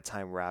a lot of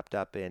time wrapped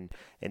up in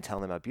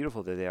telling them how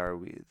beautiful they are.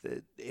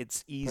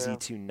 It's easy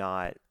to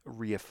not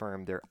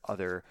reaffirm their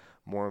other,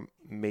 more,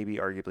 maybe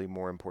arguably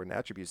more important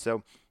attributes.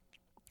 So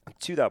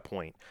to that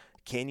point,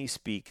 can you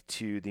speak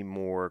to the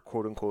more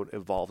quote-unquote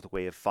evolved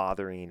way of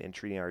fathering and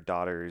treating our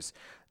daughters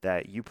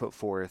that you put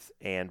forth,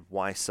 and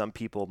why some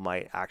people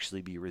might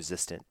actually be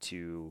resistant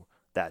to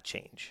that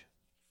change?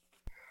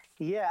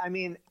 Yeah, I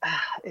mean,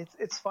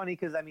 it's funny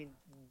because, I mean,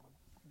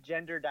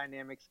 gender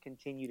dynamics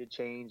continue to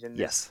change. And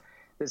this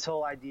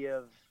whole idea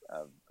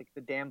of like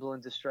the damsel in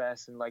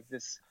distress, and like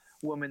this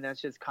woman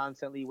that's just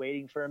constantly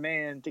waiting for a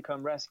man to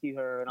come rescue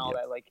her and all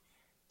that, like,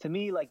 to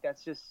me, like,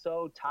 that's just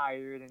so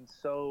tired and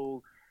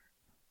so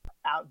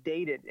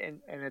outdated, and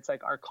it's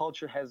like our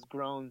culture has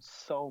grown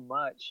so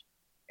much,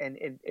 and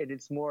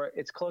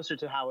it's closer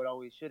to how it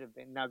always should have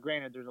been. Now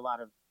granted, there's a lot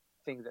of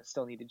things that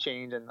still need to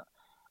change, and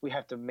we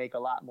have to make a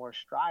lot more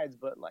strides,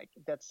 but like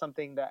that's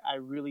something that I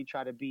really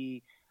try to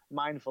be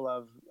mindful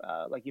of,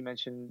 like you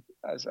mentioned,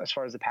 as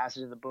far as the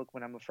passage in the book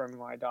when I'm affirming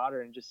my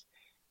daughter, and just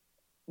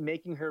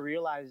making her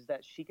realize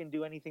that she can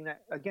do anything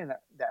that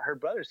her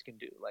brothers can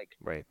do. Like,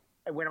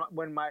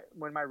 when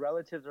my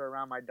relatives are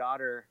around my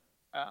daughter,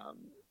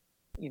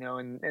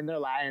 and they're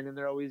lying, and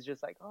they're always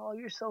just like, oh,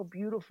 you're so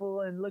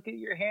beautiful, and look at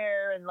your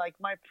hair, and like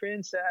my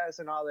princess,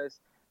 and all this.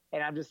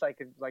 And I'm just like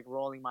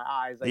rolling my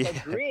eyes, like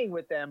agreeing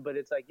with them. But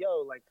it's like,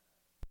 yo, like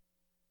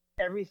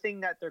everything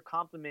that they're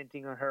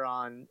complimenting her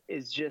on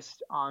is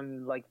just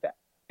on like the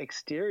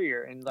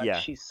exterior, and like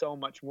she's so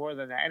much more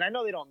than that. And I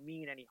know they don't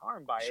mean any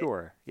harm by it.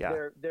 Sure.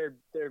 Yeah. They're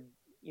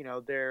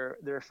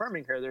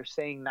affirming her. They're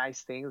saying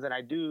nice things, and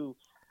I do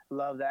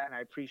love that, and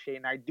I appreciate it,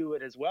 and I do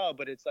it as well.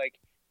 But it's like,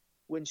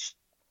 when she's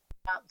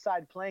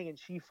outside playing and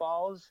she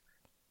falls,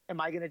 am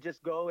I going to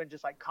just go and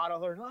just like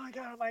coddle her? Oh my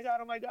God, oh my God,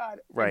 oh my God.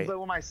 Right. But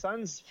when my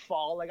sons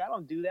fall, like, I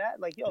don't do that.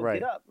 Like, yo,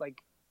 get up. Like,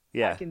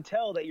 I can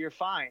tell that you're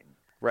fine.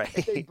 Right.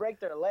 If they break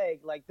their leg,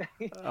 like,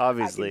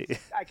 obviously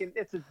I can,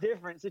 it's a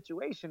different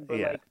situation, but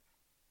like,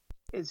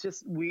 it's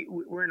just,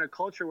 we're in a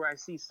culture where I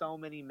see so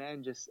many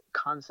men just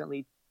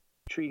constantly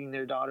treating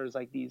their daughters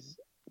like these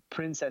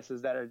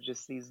princesses that are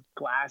just these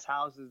glass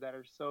houses that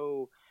are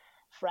so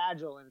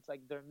fragile. And it's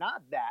like, they're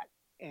not that.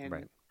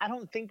 And I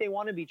don't think they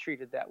want to be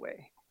treated that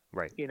way.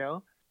 Right.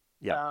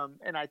 Yeah.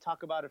 And I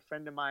talk about a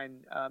friend of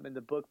mine in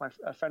the book,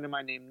 a friend of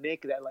mine named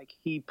Nick, that like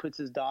he puts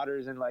his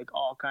daughters in like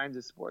all kinds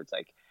of sports.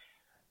 Like,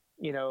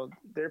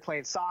 they're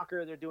playing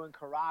soccer, they're doing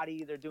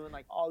karate, they're doing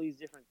like all these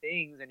different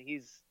things. And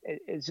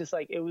it's just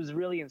like, it was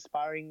really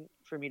inspiring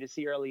for me to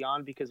see early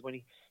on, because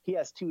when he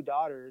has two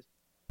daughters,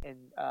 and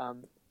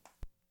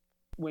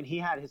when he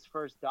had his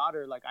first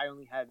daughter, like I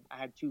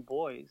had two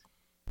boys.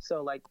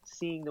 So like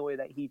seeing the way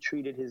that he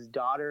treated his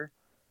daughter,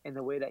 and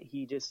the way that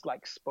he just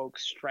like spoke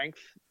strength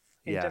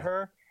into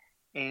her,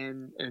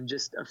 and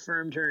just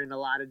affirmed her in a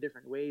lot of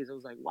different ways, I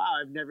was like, wow,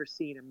 I've never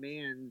seen a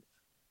man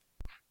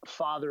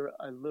father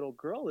a little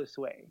girl this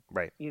way.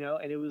 Right.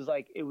 And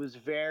it was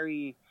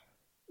very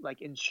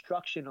like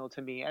instructional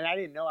to me. And I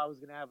didn't know I was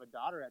going to have a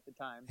daughter at the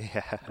time.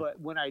 Yeah. But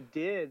when I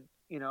did,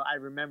 I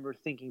remember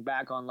thinking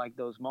back on like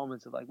those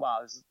moments of like, wow,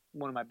 this is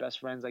one of my best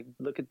friends. Like,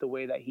 look at the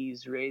way that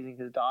he's raising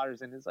his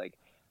daughters. And it's like,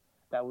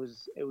 it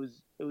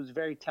was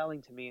very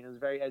telling to me, and it was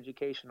very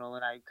educational.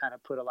 And I kind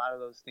of put a lot of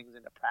those things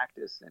into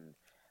practice. And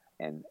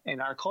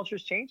and our culture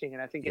is changing,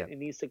 and I think it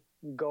needs to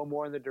go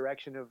more in the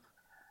direction of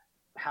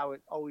how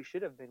it always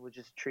should have been, which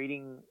is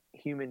treating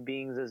human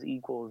beings as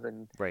equals.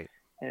 And right.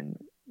 And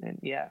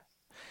yeah.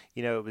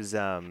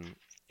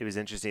 It was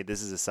interesting.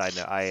 This is a side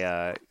note.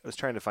 I was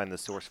trying to find the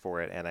source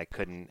for it, and I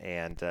couldn't.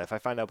 And if I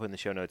find out, I'll put in the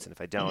show notes. And if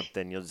I don't,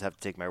 then you'll just have to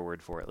take my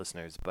word for it,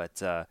 listeners.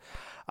 But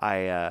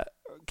I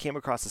came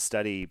across a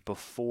study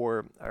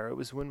before, or it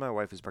was when my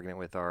wife was pregnant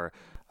with our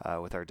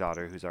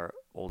daughter, who's our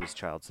oldest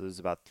child. So this was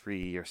about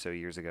 3 or 4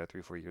 years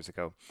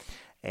ago.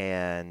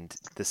 And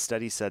the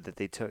study said that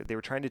they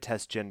were trying to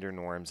test gender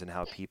norms and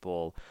how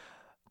people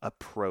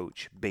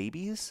approach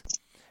babies.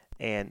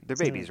 And they're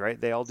babies,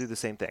 right? They all do the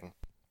same thing.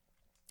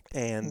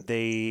 And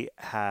they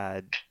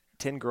had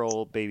 10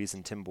 girl babies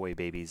and 10 boy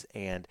babies,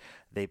 and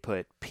they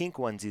put pink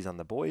onesies on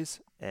the boys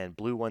and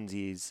blue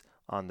onesies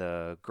on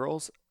the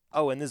girls.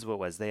 Oh, and this is what it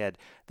was. They had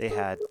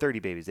 30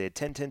 babies. They had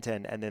 10, 10,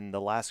 10, and then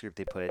the last group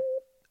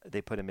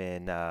they put them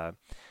in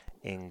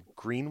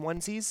green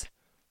onesies,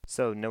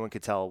 so no one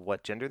could tell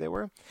what gender they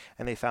were.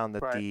 And they found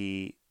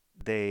that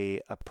they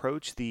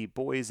approached the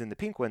boys in the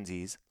pink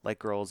onesies like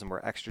girls and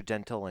were extra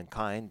gentle and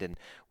kind and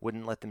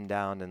wouldn't let them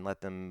down and let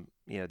them,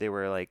 they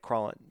were like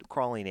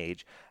crawling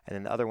age. And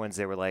then the other ones,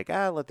 they were like,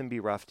 let them be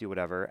rough, do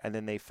whatever. And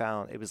then they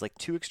found it was like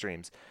two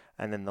extremes.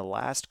 And then the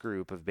last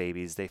group of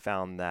babies, they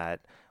found that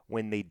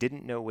when they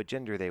didn't know what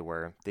gender they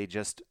were, they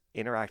just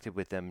interacted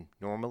with them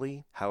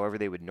normally, however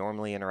they would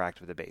normally interact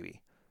with a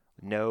baby.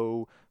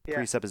 No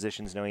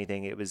presuppositions, no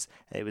anything. It was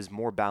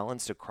more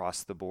balanced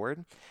across the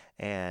board,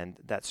 and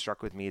that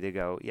struck with me to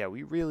go,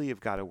 we really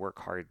have got to work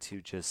hard to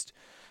just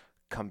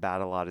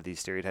combat a lot of these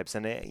stereotypes.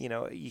 And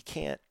you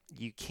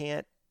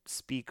can't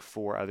speak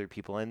for other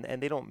people, and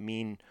they don't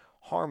mean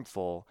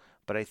harmful,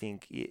 but I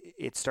think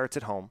it starts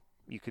at home.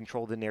 You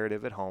control the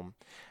narrative at home,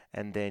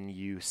 and then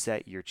you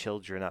set your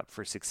children up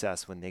for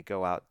success when they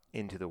go out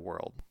into the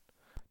world.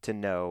 To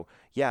know,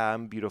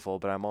 I'm beautiful,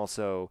 but I'm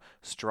also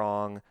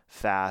strong,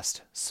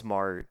 fast,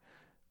 smart,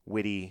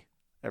 witty,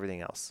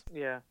 everything else.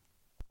 Yeah.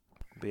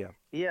 But yeah.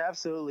 Yeah,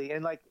 absolutely.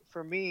 And like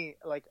for me,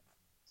 like,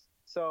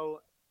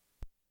 so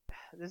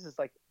this is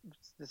like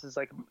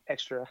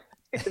extra,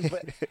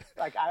 but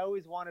like I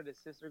always wanted a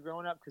sister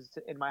growing up because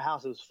in my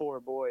house it was 4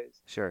 boys.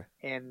 Sure.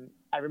 And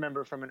I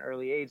remember from an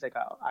early age, like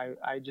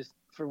I just,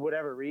 for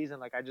whatever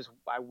reason, like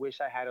I wish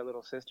I had a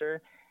little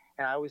sister.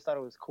 And I always thought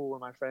it was cool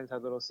when my friends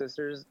had little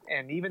sisters.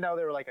 And even though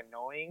they were like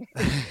annoying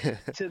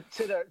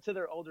to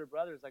their older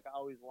brothers, like I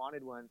always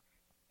wanted one.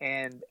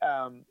 And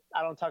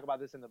I don't talk about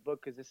this in the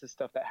book because this is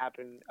stuff that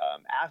happened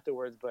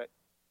afterwards. But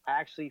I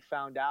actually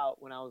found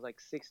out when I was like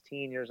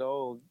 16 years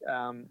old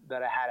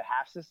that I had a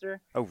half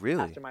sister. Oh,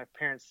 really? After my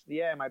parents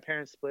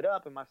split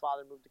up and my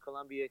father moved to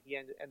Colombia. He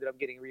ended up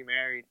getting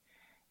remarried.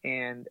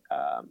 And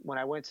when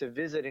I went to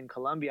visit in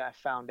Colombia, I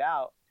found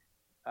out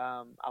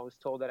I was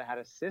told that I had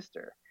a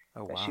sister.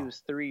 Oh, that wow. She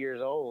was 3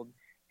 years old.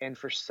 And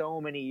for so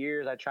many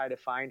years, I tried to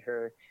find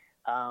her.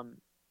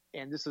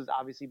 And this was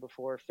obviously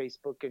before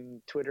Facebook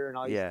and Twitter and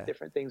all these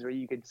different things where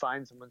you could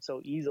find someone so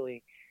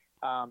easily.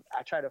 I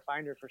tried to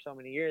find her for so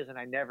many years, and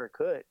I never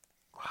could.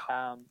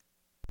 Wow.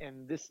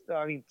 And this,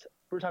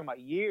 we're talking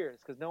about years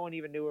because no one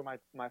even knew where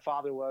my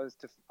father was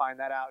to find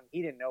that out. And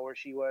he didn't know where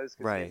she was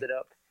because he ended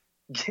up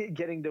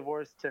getting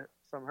divorced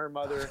from her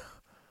mother.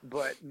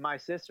 But my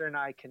sister and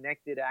I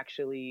connected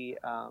actually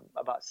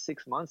about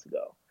 6 months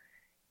ago.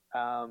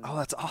 Oh,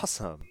 that's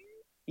awesome.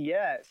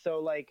 Yeah. So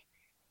like,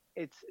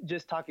 it's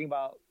just talking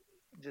about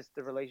just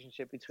the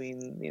relationship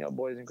between,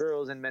 boys and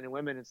girls and men and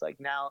women. It's like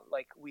now,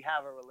 like we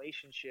have a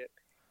relationship,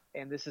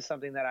 and this is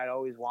something that I'd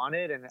always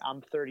wanted. And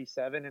I'm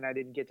 37 and I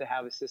didn't get to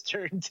have a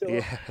sister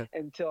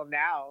until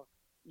now,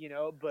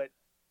 but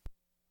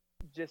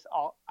just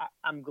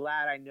I'm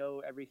glad I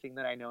know everything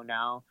that I know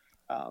now.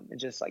 And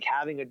just like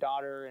having a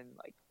daughter and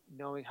like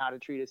knowing how to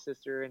treat a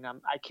sister, and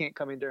I can't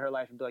come into her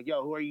life and be like,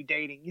 "Yo, who are you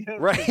dating?"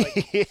 Right?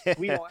 Like,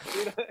 we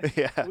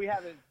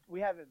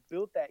haven't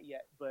built that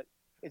yet, but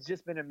it's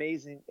just been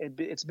amazing.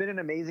 It's been an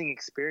amazing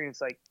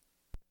experience, like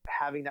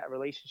having that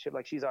relationship.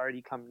 Like she's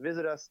already come and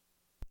visit us.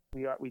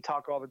 We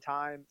talk all the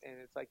time, and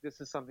it's like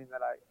this is something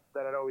that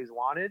I'd always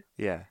wanted.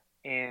 Yeah.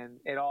 And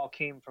it all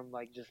came from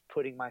like just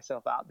putting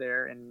myself out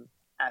there and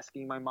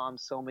asking my mom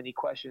so many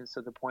questions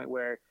to the point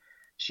where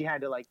she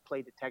had to like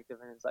play detective,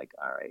 and it's like,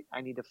 all right,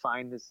 I need to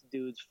find this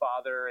dude's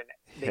father, and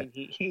then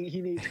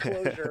he needs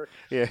closure.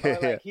 He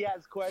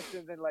has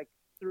questions, and like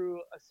through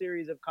a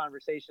series of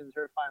conversations,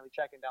 her finally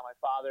tracking down my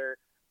father,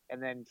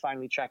 and then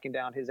finally tracking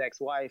down his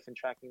ex-wife and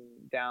tracking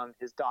down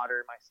his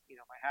daughter, my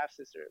half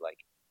sister. Like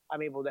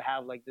I'm able to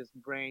have like this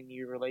brand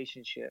new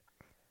relationship.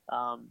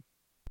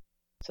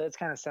 So it's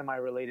kind of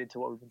semi-related to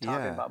what we've been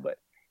talking about, but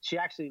she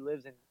actually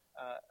lives in.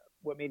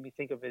 What made me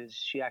think of it is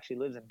she actually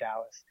lives in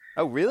Dallas.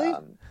 Oh, really?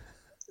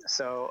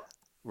 So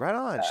right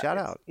on. Shout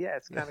out. Yeah,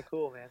 it's kind of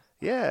cool, man.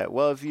 Yeah.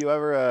 Well, if you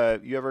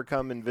ever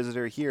come and visit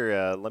her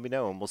here, let me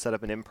know and we'll set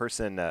up an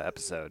in-person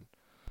episode.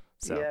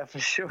 So yeah, for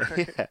sure.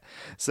 yeah.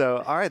 So,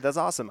 all right, that's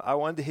awesome. I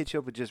wanted to hit you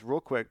up with just real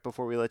quick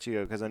before we let you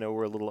go because I know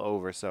we're a little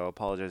over, so I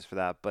apologize for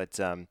that. But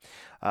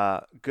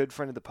good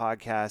friend of the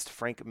podcast,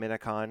 Frank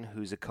Minicon,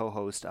 who's a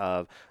co-host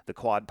of the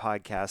Quad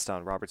podcast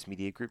on Roberts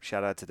Media Group.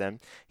 Shout out to them.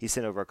 He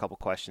sent over a couple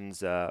questions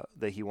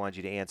that he wanted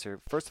you to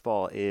answer. First of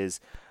all, is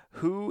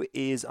who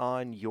is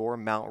on your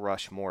Mount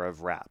Rushmore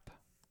of rap?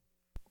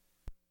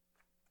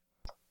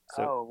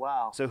 So, Oh,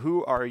 wow. So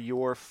who are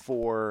your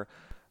 4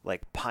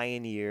 like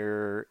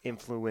pioneer,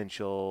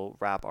 influential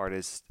rap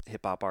artists,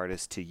 hip hop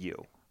artists to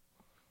you?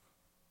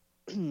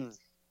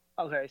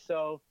 Okay,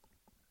 so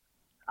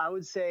I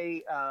would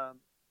say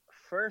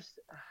first,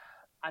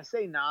 I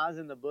say Nas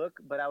in the book,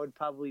 but I would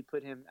probably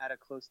put him at a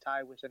close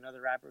tie with another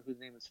rapper whose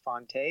name is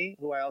Fonte,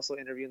 who I also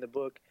interview in the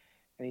book,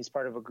 and he's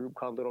part of a group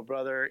called Little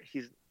Brother.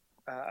 He's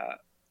I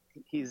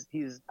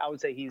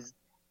would say he's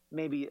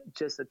maybe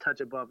just a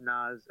touch above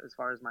Nas as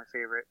far as my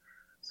favorite.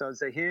 So I'd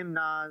say him,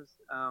 Nas.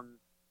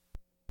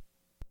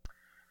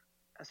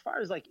 As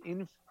far as like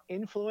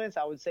influence,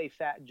 I would say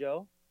Fat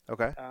Joe.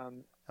 Okay.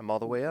 I'm all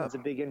the way up. It's a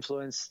big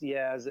influence,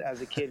 yeah,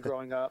 as a kid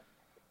growing up,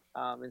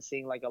 and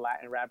seeing like a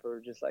Latin rapper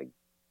just like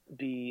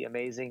be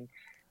amazing.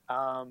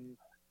 And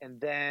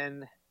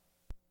then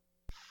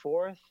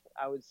fourth,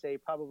 I would say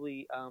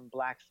probably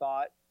Black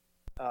Thought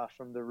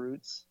from The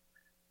Roots.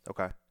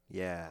 Okay.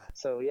 Yeah.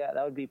 So yeah,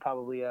 that would be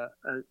probably a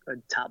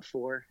top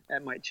 4.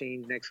 That might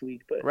change next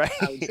week, but right.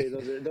 I would say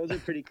those are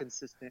pretty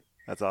consistent.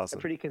 That's awesome.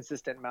 A pretty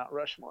consistent Mount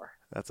Rushmore.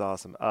 That's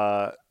awesome.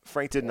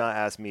 Frank did not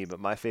ask me, but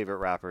my favorite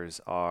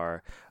rappers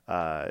are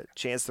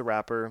Chance the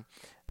Rapper,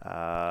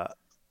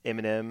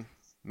 Eminem,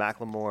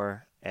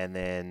 Macklemore, and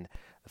then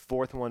the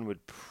 4th one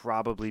would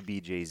probably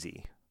be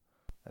Jay-Z.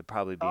 That'd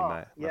probably be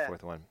my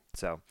 4th one.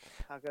 So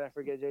how could I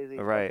forget Jay-Z?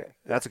 Right. Okay.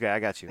 That's okay. I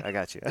got you.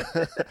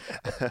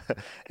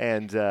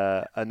 And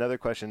another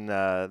question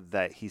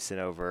that he sent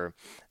over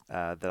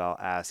that I'll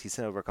ask. He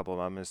sent over a couple of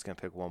them. I'm just going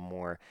to pick one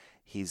more.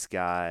 He's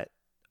got,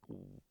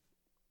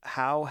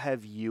 how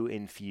have you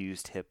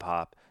infused hip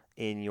hop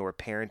in your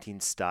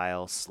parenting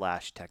style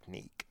 /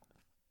 technique?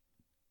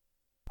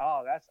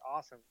 Oh, that's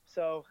awesome.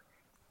 So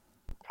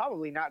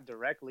probably not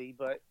directly,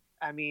 but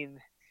I mean,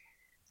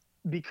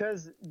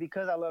 because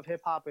I love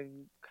hip hop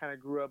and kind of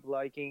grew up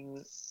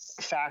liking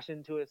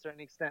fashion to a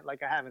certain extent,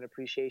 like I have an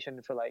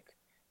appreciation for like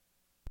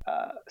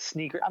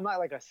sneaker. I'm not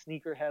like a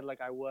sneakerhead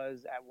like I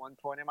was at one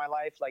point in my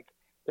life. Like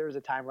there was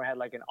a time where I had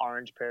like an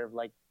orange pair of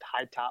like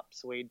high top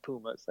suede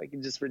Pumas, like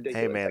just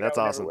ridiculous. Hey man, like, that's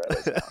awesome.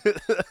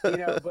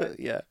 But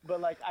yeah.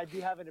 But like I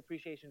do have an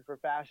appreciation for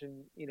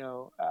fashion,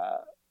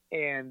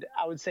 and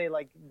I would say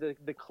like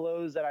the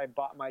clothes that I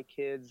bought my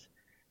kids,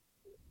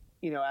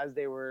 as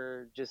they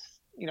were just,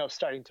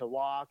 starting to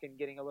walk and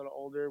getting a little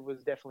older,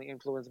 was definitely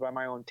influenced by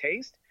my own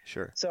taste.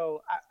 Sure.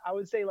 So I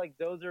would say like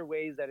those are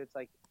ways that it's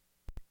like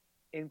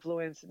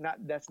influence,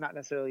 that's not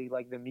necessarily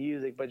like the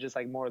music, but just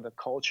like more of the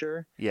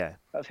culture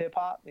of hip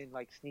hop, and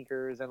like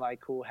sneakers and like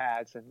cool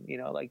hats and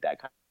like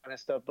that kind of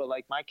stuff. But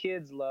like my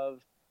kids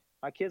love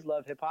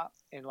hip hop,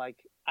 and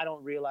like I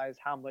don't realize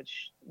how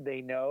much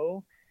they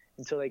know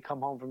until they come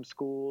home from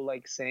school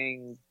like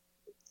saying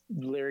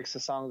lyrics to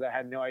songs I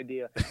had no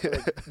idea.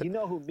 Like, you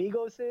know who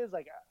Migos is?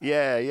 Like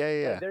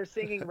yeah. They're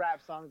singing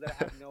rap songs that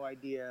I have no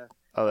idea.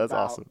 Oh, that's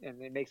about, awesome.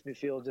 And it makes me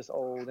feel just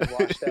old and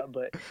washed up,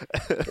 but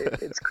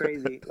it's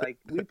crazy. Like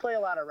we play a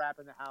lot of rap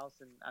in the house,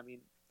 and I mean,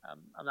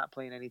 I'm not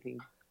playing anything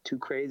too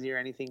crazy or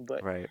anything,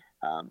 but right.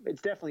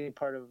 It's definitely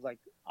part of like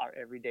our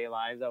everyday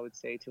lives, I would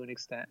say, to an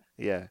extent.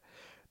 Yeah,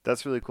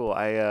 that's really cool.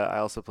 I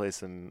also play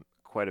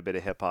quite a bit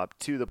of hip hop,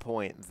 to the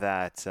point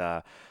that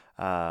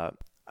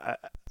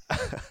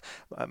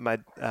my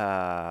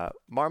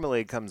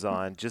Marmalade comes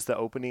on, just the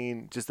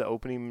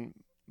opening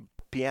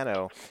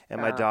piano, and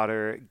my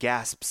daughter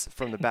gasps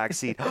from the back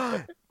seat,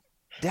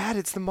 "Dad,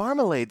 it's the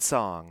Marmalade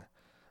song."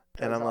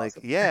 And I'm awesome. like,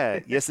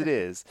 "Yeah, yes it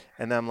is."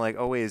 And then I'm like,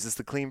 "Oh wait, is this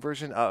the clean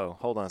version? Uh-oh,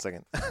 hold on a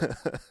second."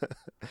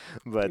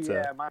 But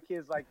yeah, my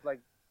kids like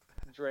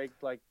Drake,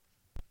 like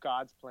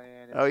God's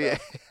Plan. And oh stuff.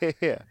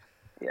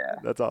 Yeah.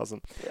 That's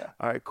awesome. Yeah.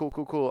 All right,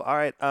 cool. All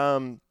right.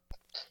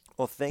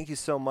 Well, thank you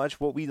so much.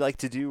 What we like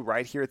to do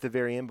right here at the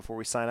very end before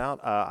we sign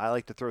out, I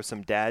like to throw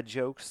some dad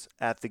jokes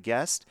at the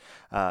guest,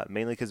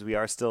 mainly because we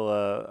are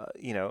still,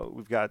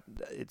 we've got,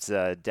 it's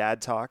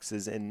Dad Talks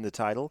is in the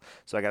title,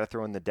 so I got to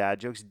throw in the dad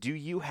jokes. Do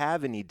you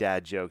have any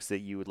dad jokes that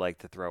you would like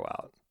to throw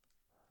out?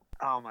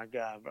 Oh, my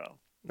God, bro.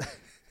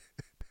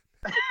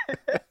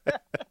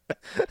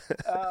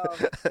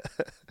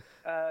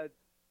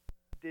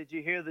 Did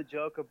you hear the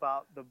joke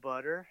about the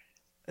butter?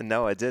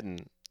 No, I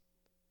didn't.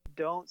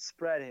 Don't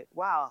spread it.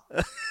 Wow.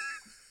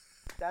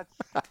 That's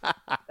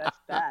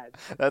bad.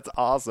 That's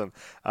awesome.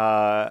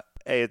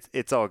 Hey,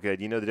 it's all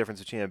good. You know the difference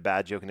between a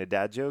bad joke and a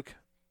dad joke?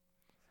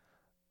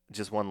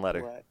 Just one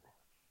letter. What?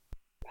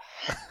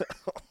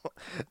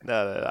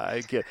 No,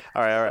 I get.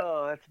 All right.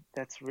 Oh,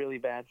 that's really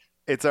bad.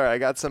 It's all right. I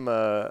got some.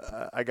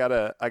 I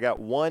got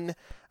one.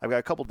 I've got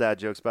a couple dad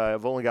jokes, but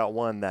I've only got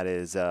one that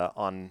is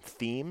on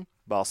theme.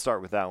 But I'll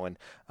start with that one.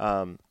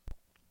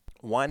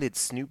 Why did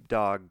Snoop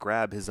Dogg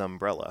grab his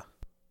umbrella?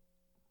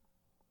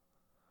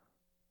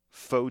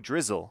 faux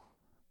drizzle.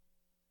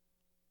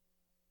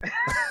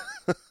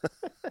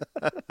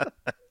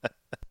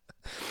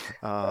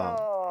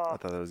 I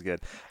thought that was good.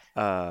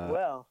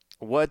 Well,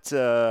 what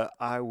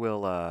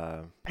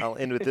I'll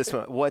end with this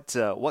one.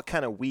 What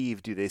kind of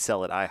weave do they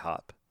sell at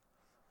IHOP?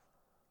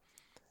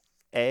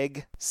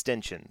 Egg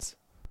extensions.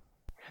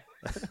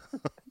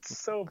 it's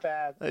so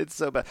bad. It's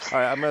so bad. All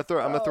right, I'm gonna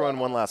throw in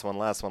one last one.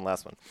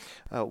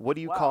 What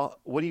do you call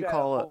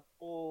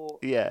a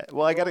yeah?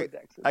 Well, I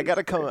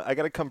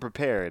gotta come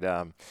prepared.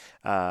 I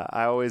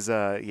always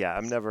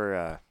I'm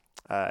never.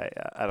 I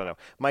don't know.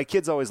 My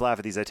kids always laugh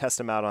at these. I test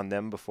them out on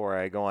them before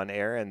I go on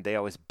air, and they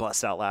always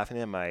bust out laughing.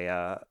 And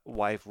my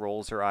wife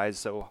rolls her eyes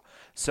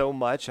so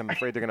much, I'm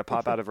afraid they're going to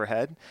pop out of her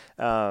head.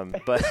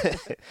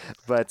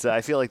 But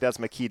I feel like that's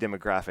my key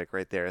demographic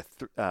right there: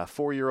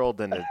 4-year-old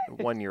and a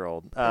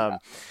 1-year-old.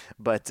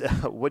 But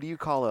what do you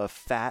call a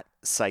fat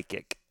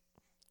psychic?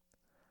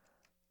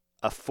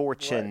 A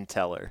fortune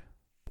teller.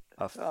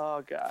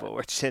 Oh God!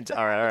 Fortune.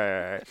 All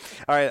right.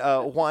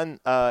 Juan,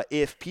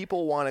 if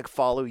people want to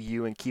follow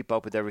you and keep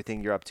up with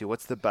everything you're up to,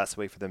 what's the best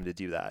way for them to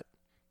do that?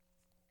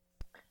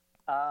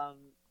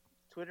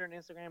 Twitter and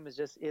Instagram is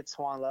just It's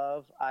Juan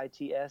Love.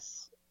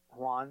 ITS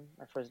Juan,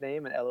 my first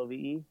name, and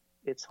LOVE.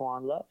 It's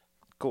Juan Love.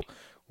 Cool.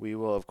 We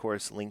will, of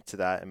course, link to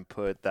that and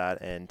put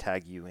that and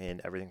tag you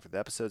in everything for the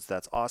episodes.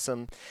 That's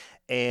awesome.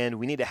 And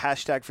we need a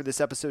hashtag for this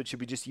episode.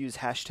 Should we just use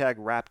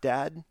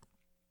 #RapDad?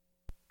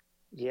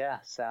 Yeah,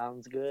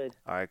 sounds good.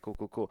 All right, cool.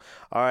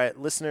 All right,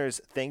 listeners,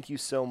 thank you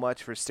so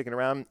much for sticking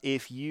around.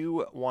 If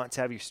you want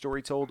to have your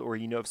story told, or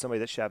you know of somebody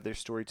that should have their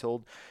story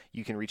told,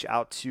 you can reach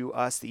out to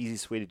us. The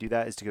easiest way to do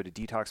that is to go to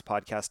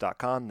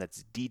DTALKSpodcast.com.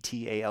 That's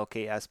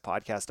DTALKS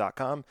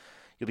podcast.com.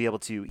 You'll be able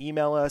to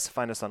email us,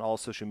 find us on all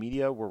social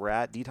media where we're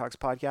at DTALKS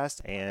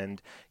Podcast,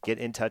 and get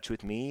in touch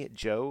with me,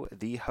 Joe,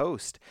 the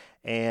host.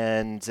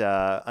 And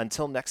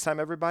until next time,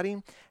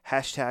 everybody,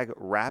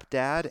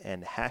 #RapDad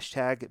and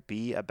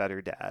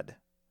 #BeABetterDad.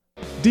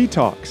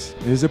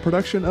 DTALKS is a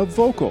production of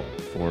Vocal.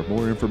 For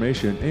more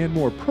information and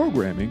more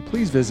programming,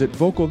 please visit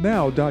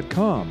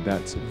vocalnow.com.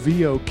 That's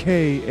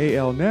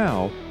VOKAL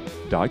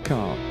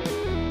now.com.